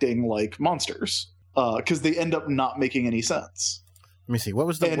just acting like monsters, because they end up not making any sense. Let me see. What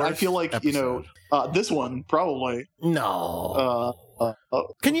was the worst? And I feel like episode? This one probably. No.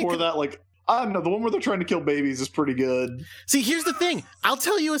 Can you? Before that, like, I don't know. The one where they're trying to kill babies is pretty good. See, here's the thing. I'll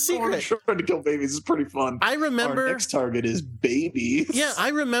tell you a secret. Trying to kill babies is pretty fun. I remember... Our next target is babies. Yeah, I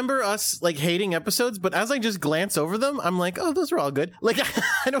remember us, like, hating episodes, but as I just glance over them, I'm like, oh, those are all good. Like,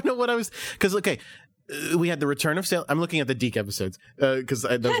 I don't know what I was... Because, okay, we had the Return of Sailor... I'm looking at the Deke episodes, because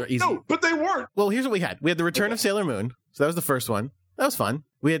those are easy. No, but they weren't. Well, here's what we had. We had the Return of Sailor Moon. So that was the first one. That was fun.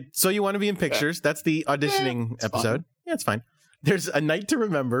 We had So You Want to Be in Pictures. That's the auditioning episode. Fun. Yeah, it's fine. There's A Night to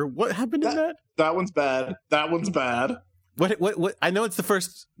Remember. What happened in that? That one's bad. That one's bad. What? I know it's the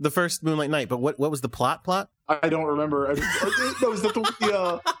first Moonlight Night, but what was the plot? I don't remember. No, is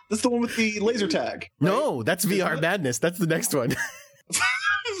that that's the one with the laser tag? Right? No, that's VR Madness. That's the next one.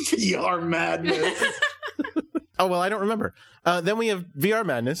 VR Madness. Oh, well, I don't remember. Then we have VR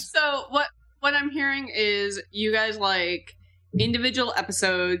Madness. So what I'm hearing is you guys like individual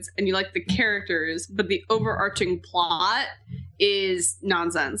episodes and you like the characters, but the overarching plot is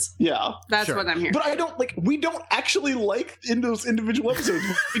nonsense. Yeah. That's Sure. what I'm hearing. But we don't actually like in those individual episodes.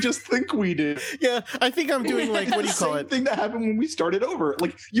 We just think we do. Yeah, I think I'm doing like, what do you call Same it? thing that happened when we started over.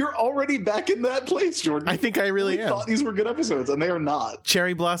 Like, you're already back in that place, Jordan. I think I really We am. thought these were good episodes, and they are not.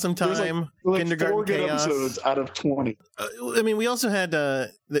 Cherry Blossom There's Time, like Kindergarten 4 good Chaos. episodes out of 20. I mean, we also had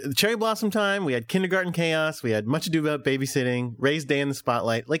the Cherry Blossom Time. We had Kindergarten Chaos. We had Much Ado About Babysitting. Ray's Day in the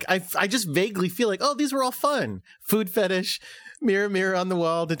Spotlight. Like, I just vaguely feel like, oh, these were all fun. Food Fetish, Mirror, Mirror on the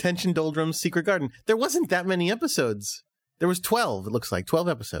Wall, Detention Doldrums, Secret Garden. There wasn't that many episodes. There was 12. It looks like 12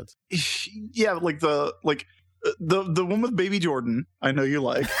 episodes. Yeah, like the one with Baby Jordan. I know you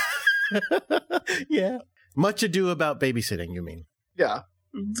like. Yeah. Much Ado About Babysitting, you mean? Yeah,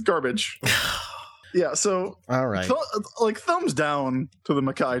 it's garbage. Yeah, so All right. thumbs down to the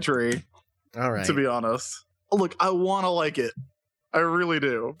Mackay tree. All right. To be honest, look, I want to like it. I really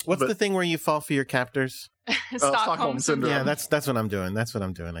do. What's but, the thing where you fall for your captors? Stockholm Syndrome. Yeah, that's what I'm doing. That's what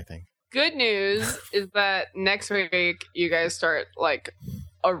I'm doing, I think. Good news is that next week you guys start like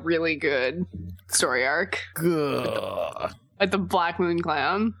a really good story arc. Good. Like the Black Moon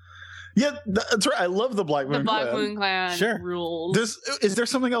Clan. Yeah, that's right. I love the Black Moon The Black Clan. Moon Clan Sure. rules. Is there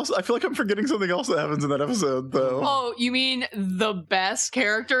something else? I feel like I'm forgetting something else that happens in that episode, though. Oh, you mean the best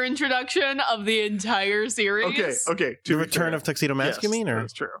character introduction of the entire series? Okay. The Return of Tuxedo Mask, you mean? Or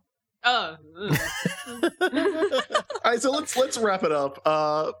That's true. Oh. All right, so let's wrap it up.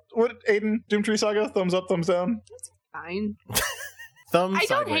 What, Aiden? Doomtree Saga? Thumbs up, thumbs down? Fine. Thumb I don't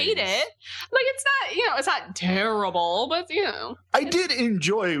sideways. hate it. Like, it's not, it's not terrible, but, I did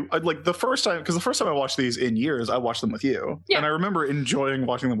enjoy, like, the first time, because the first time I watched these in years, I watched them with you. Yeah. And I remember enjoying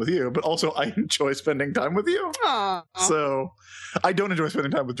watching them with you, but also I enjoy spending time with you. Aw. So I don't enjoy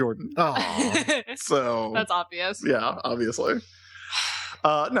spending time with Jordan. Aw. So That's obvious. yeah, obviously.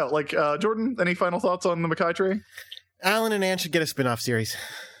 No, like, Jordan, any final thoughts on the Mackay tree? Alan and Anne should get a spin-off series.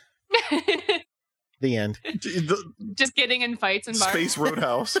 The end. The Just getting in fights and bars. Space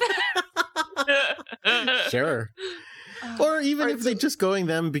Roadhouse. Sure. Or even Right, if they just going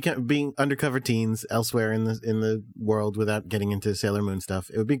them being undercover teens elsewhere in the world without getting into Sailor Moon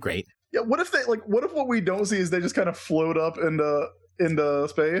stuff, it would be great. Yeah, what if what we don't see is they just kind of float up into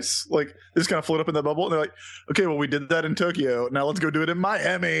space? Like, they just kind of float up in that bubble, and they're like, okay, well, we did that in Tokyo. Now let's go do it in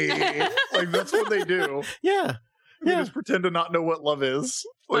Miami. Like, that's what they do. Yeah. They Yeah. just pretend to not know what love is.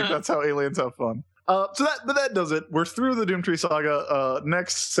 Like, that's how aliens have fun. So that does it. We're through the Doomtree Saga.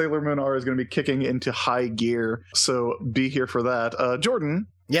 Next, Sailor Moon R is going to be kicking into high gear, so be here for that. Jordan,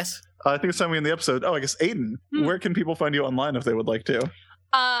 Yes. I think it's time we end the episode. Oh, I guess Aiden, where can people find you online if they would like to?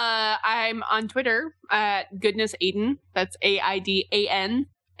 I'm on Twitter at Goodness Aiden. That's AIDAN,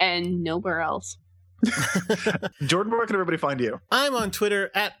 and nowhere else. Jordan, where can everybody find you? I'm on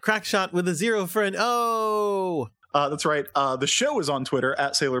Twitter at Crackshot with a 0 friend. Oh. That's right. The show is on Twitter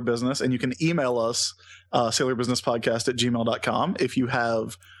at Sailor Business, and you can email us, sailorbusinesspodcast@gmail.com, if you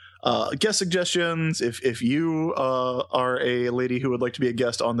have guest suggestions, if you are a lady who would like to be a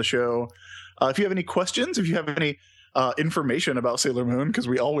guest on the show, if you have any questions, if you have any information about Sailor Moon, because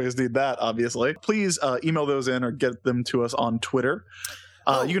we always need that, obviously, please email those in or get them to us on Twitter.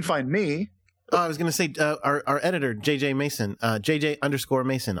 You can find me. I was going to say our editor, JJ Mason,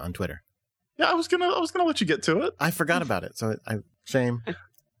 JJ_Mason on Twitter. Yeah, I was gonna let you get to it. I forgot about it, so shame.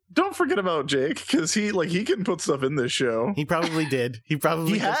 Don't forget about Jake, because he can put stuff in this show. He probably did. He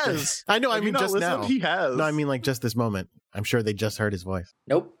probably He just did. has. I know. I Have you mean, not just listened? now. He has. No, I mean like just this moment. I'm sure they just heard his voice.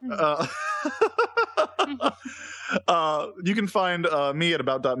 Nope. You can find me at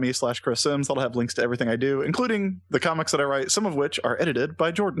about.me/Chris Sims. That'll have links to everything I do, including the comics that I write, some of which are edited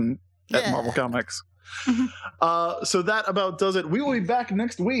by Jordan at Marvel Comics. So that about does it. We will be back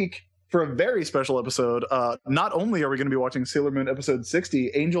next week for a very special episode. Not only are we going to be watching Sailor Moon episode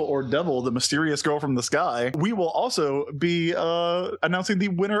 60, Angel or Devil, the mysterious girl from the sky, we will also be announcing the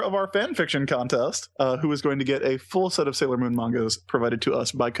winner of our fan fiction contest, who is going to get a full set of Sailor Moon mangas provided to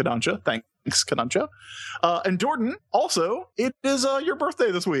us by Kodansha. Thanks, Kodansha. And Jordan, also, it is your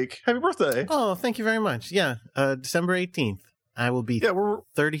birthday this week. Happy birthday. Oh, thank you very much. Yeah, December 18th. I will be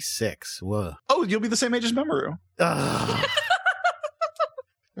 36. Whoa. Oh, you'll be the same age as Memoru. Ugh.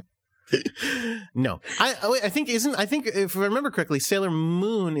 No. I think if I remember correctly, Sailor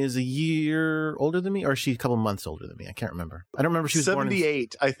Moon is a year older than me, or is she a couple months older than me? I can't remember. I don't remember she was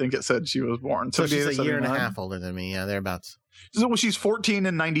 78, born I think it said she was born. So she's a year and a half older than me. Yeah, thereabouts. So she's 14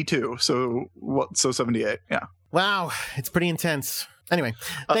 in 92. So 78. Yeah. Wow. It's pretty intense. Anyway,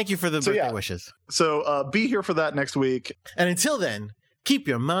 thank you for the birthday wishes. So be here for that next week. And until then, keep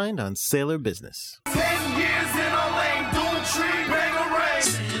your mind on Sailor business. 10 years in a lane, doom tree, bangarang.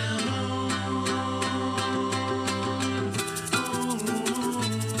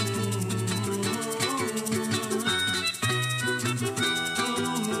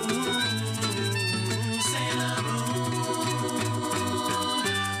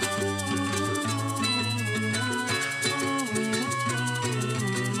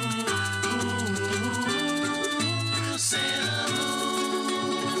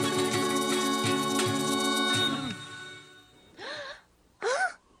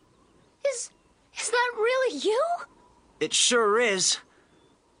 You? It sure is.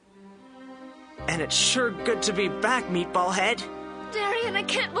 And it's sure good to be back, Meatball Head. Darian, I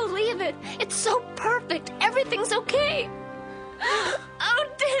can't believe it. It's so perfect. Everything's okay. Oh,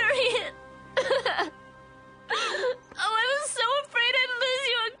 Darian.